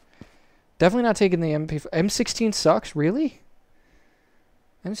 Definitely not taking the MP... M16 sucks? Really?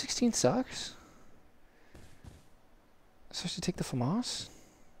 M16 sucks? So I should take the FAMAS?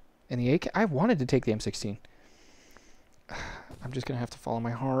 And the AK? I wanted to take the M16. I'm just going to have to follow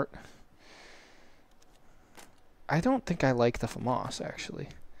my heart. I don't think I like the FAMAS, actually.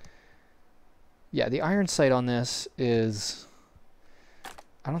 Yeah, the iron sight on this is...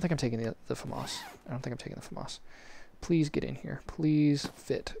 I don't think I'm taking the FAMAS. I don't think I'm taking the FAMAS. Please get in here. Please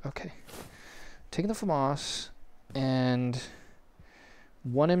fit. Okay. Taking the FAMAS and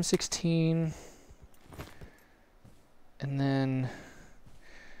one M16. And then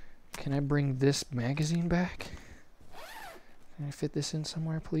can I bring this magazine back? Can I fit this in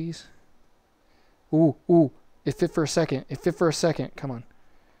somewhere, please? Ooh, ooh. It fit for a second. It fit for a second. Come on.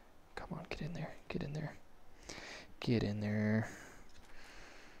 Come on, get in there. Get in there. Get in there.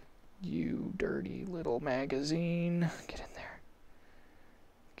 You dirty little magazine. Get in there.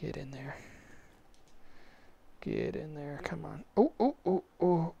 Get in there. Get in there. Come on. Oh, oh, oh,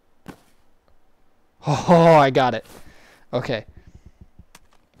 oh. Oh, I got it. Okay.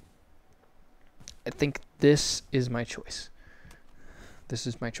 I think this is my choice. This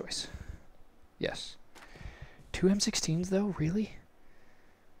is my choice. Yes. 2 M16s though, really?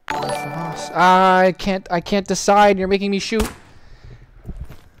 I can't decide. You're making me shoot.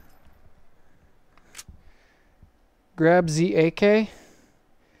 Grab ZAK.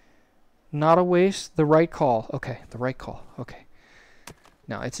 Not a waste. The right call. Okay, the right call. Okay.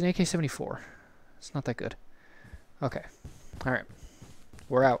 No, it's an AK-74. It's not that good. Okay. All right.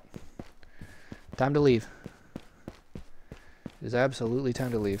 We're out. Time to leave. It is absolutely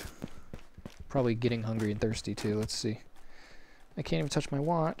time to leave. Probably getting hungry and thirsty too. Let's see. I can't even touch my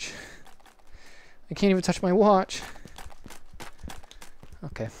watch. I can't even touch my watch.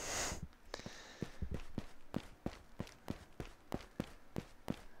 Okay.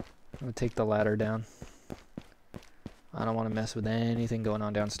 I'm gonna take the ladder down. I don't want to mess with anything going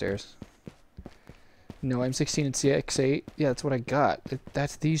on downstairs. No, M16 and CX8. Yeah, that's what I got.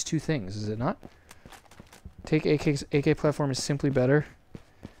 That's these two things, is it not? Take AK platform is simply better.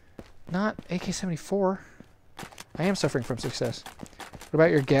 Not AK-74. I am suffering from success. What about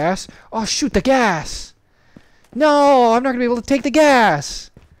your gas? Oh, shoot the gas! No, I'm not gonna be able to take the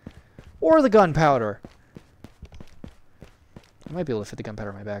gas! Or the gunpowder. I might be able to fit the gunpowder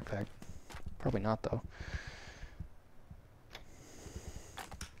in my backpack. Probably not, though.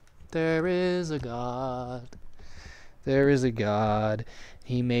 There is a God. There is a God.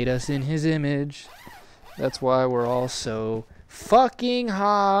 He made us in his image. That's why we're all so fucking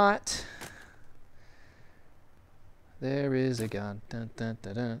hot. There is a God. Dun, dun,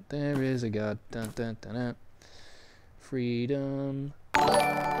 dun, dun. There is a God. Dun, dun, dun, dun. Freedom.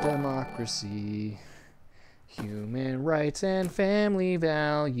 Democracy. Human rights and family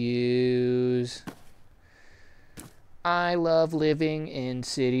values. I love living in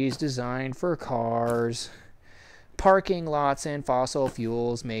cities designed for cars. Parking lots and fossil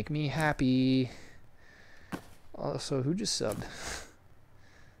fuels make me happy. Also, who just subbed?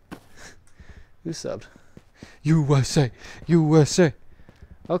 Who subbed? USA! USA!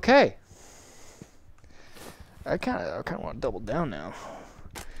 Okay. I kind of want to double down now.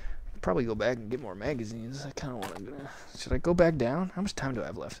 Probably go back and get more magazines. I kind of want to. Should I go back down? How much time do I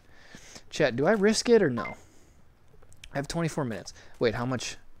have left? Chat, do I risk it or no? I have 24 minutes. Wait, how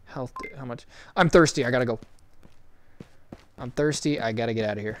much health? How much? I'm thirsty. I gotta go. I'm thirsty. I gotta get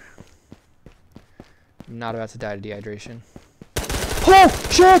out of here. I'm not about to die to dehydration. Oh,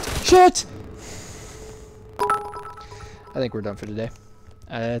 shit! Shit! I think we're done for today.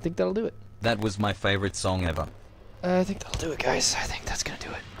 I think that'll do it. That was my favorite song ever. I think that'll do it, guys. I think that's gonna do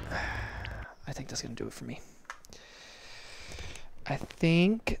it. I think that's gonna do it for me. I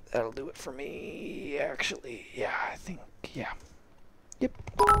think that'll do it for me, actually. Yeah, I think, yeah. Yep.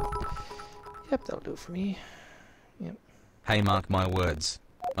 Yep, that'll do it for me. Yep. Hey, mark my words.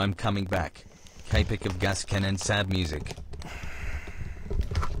 I'm coming back. K-pick of gas can and sad music.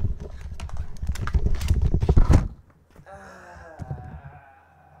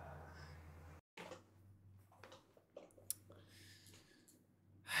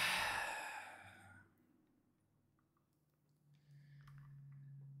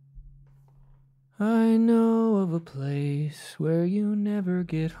 I know of a place where you never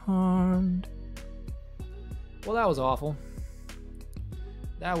get harmed. Well, that was awful.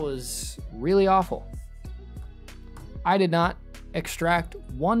 That was really awful. I did not extract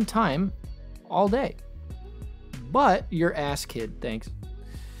one time all day. But your ass kid, thanks.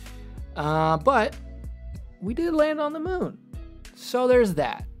 But we did land on the moon. So there's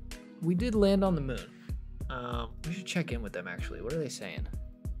that. We did land on the moon. We should check in with them, actually. What are they saying?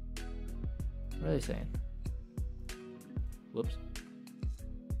 What are they saying? Whoops.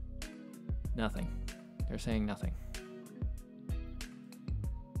 Nothing. They're saying nothing.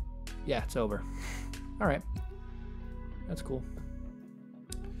 Yeah, it's over. All right. That's cool.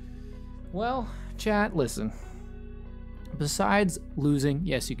 Well, chat, listen. Besides losing,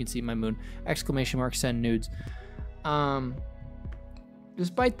 yes, you can see my moon, exclamation mark, send nudes.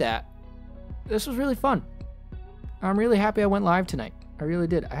 Despite that, this was really fun. I'm really happy I went live tonight. I really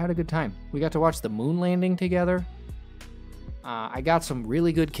did. I had a good time. We got to watch the moon landing together. I got some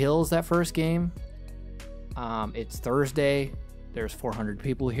really good kills that first game. It's Thursday. There's 400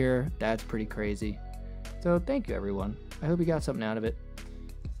 people here. That's pretty crazy. So thank you, everyone. I hope you got something out of it.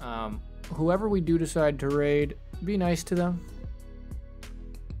 Whoever we do decide to raid, be nice to them.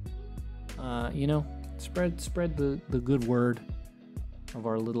 You know, spread the good word of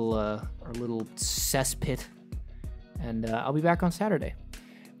our little cesspit. And I'll be back on Saturday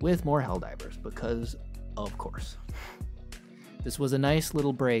with more Helldivers because, of course. This was a nice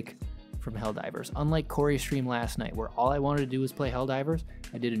little break from Helldivers. Unlike Corey's stream last night, where all I wanted to do was play Helldivers,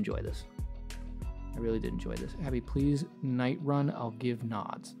 I did enjoy this. I really did enjoy this. Abby, please night run. I'll give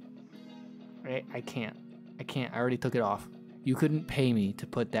nods. I can't. I already took it off. You couldn't pay me to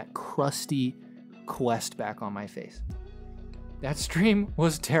put that crusty quest back on my face. That stream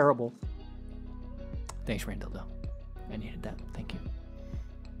was terrible. Thanks, Randildo. I needed that. Thank you.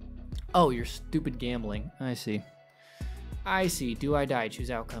 Oh, your stupid gambling. I see. I see. Do I die? Choose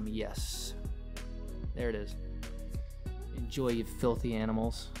outcome. Yes. There it is. Enjoy, you filthy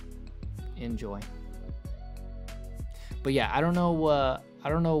animals. Enjoy. But yeah, I don't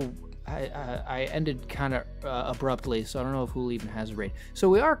know. I ended kind of abruptly, so I don't know if Hulu even has a raid. So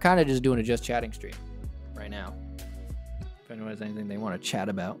we are kind of just doing a just chatting stream right now. If anyone has anything they want to chat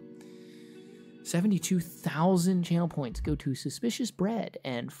about. 72,000 channel points go to Suspicious Bread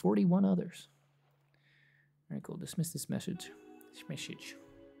and 41 others. All right, cool. Dismiss this message.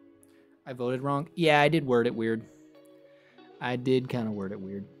 I voted wrong. Yeah, I did word it weird. I did kind of word it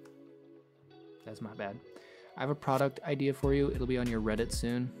weird. That's my bad. I have a product idea for you. It'll be on your Reddit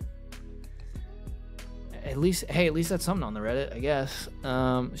soon. At least that's something on the Reddit, I guess.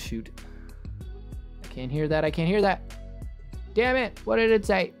 Shoot. I can't hear that. Damn it. What did it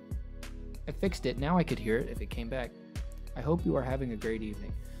say? I fixed it. Now I could hear it if it came back. I hope you are having a great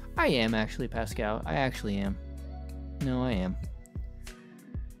evening. I am, actually, Pascal. I actually am. No, I am.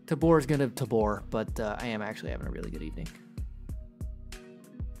 Tabor's gonna Tabor, but I am actually having a really good evening.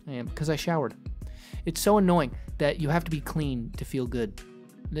 I am, because I showered. It's so annoying that you have to be clean to feel good.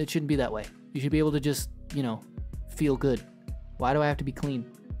 It shouldn't be that way. You should be able to just, you know, feel good. Why do I have to be clean?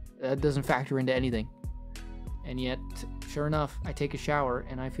 That doesn't factor into anything. And yet, sure enough, I take a shower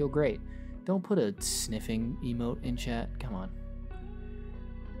and I feel great. Don't put a sniffing emote in chat. Come on.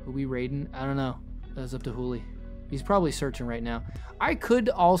 Who we raiding? I don't know. That's up to Hooli. He's probably searching right now. I could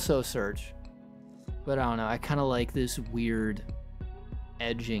also search, but I don't know. I kind of like this weird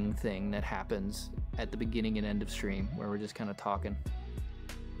edging thing that happens at the beginning and end of stream where we're just kind of talking.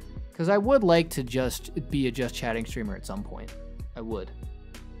 Because I would like to just be a just chatting streamer at some point. I would.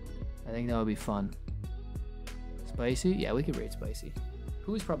 I think that would be fun. Spicy? Yeah, we could raid Spicy.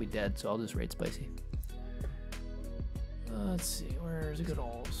 Who's probably dead, so I'll just raid Spicy. Let's see, where's a good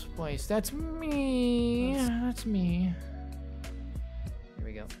old Spice? That's me. That's me. Here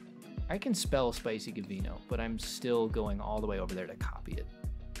we go. I can spell Spicy Gavino, but I'm still going all the way over there to copy it.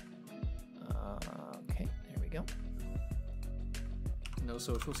 Okay, there we go. No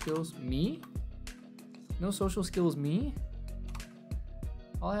social skills? Me? No social skills, me?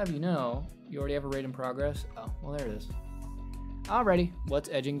 I'll have you know, you already have a raid in progress. Oh, well, there it is. Alrighty, what's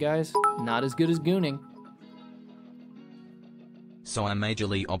edging, guys? Not as good as gooning. So I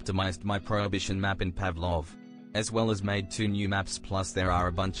majorly optimized my Prohibition map in Pavlov, as well as made 2 new maps, plus there are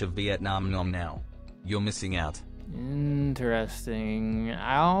a bunch of Vietnam nom now. You're missing out. Interesting.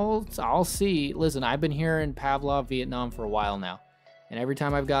 I'll see. Listen, I've been here in Pavlov, Vietnam for a while now. And every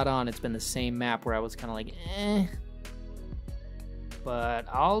time I've got on, it's been the same map where I was kind of like, eh. But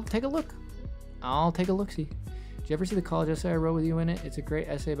I'll take a look. I'll take a look-see. Did you ever see the college essay I wrote with you in it? It's a great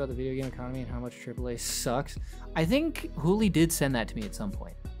essay about the video game economy and how much AAA sucks. I think Hooli did send that to me at some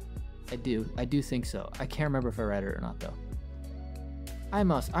point. I do think so. I can't remember if I read it or not, though.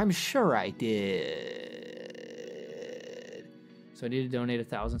 I'm sure I did. So I need to donate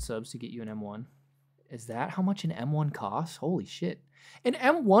 1,000 subs to get you an M1. Is that how much an M1 costs? Holy shit. An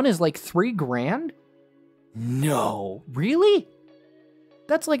M1 is like $3,000? No. Really?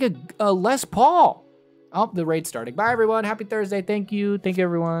 That's like a Les Paul. Oh, the raid's starting. Bye, everyone. Happy Thursday. Thank you. Thank you,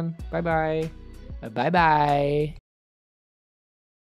 everyone. Bye-bye. Bye-bye.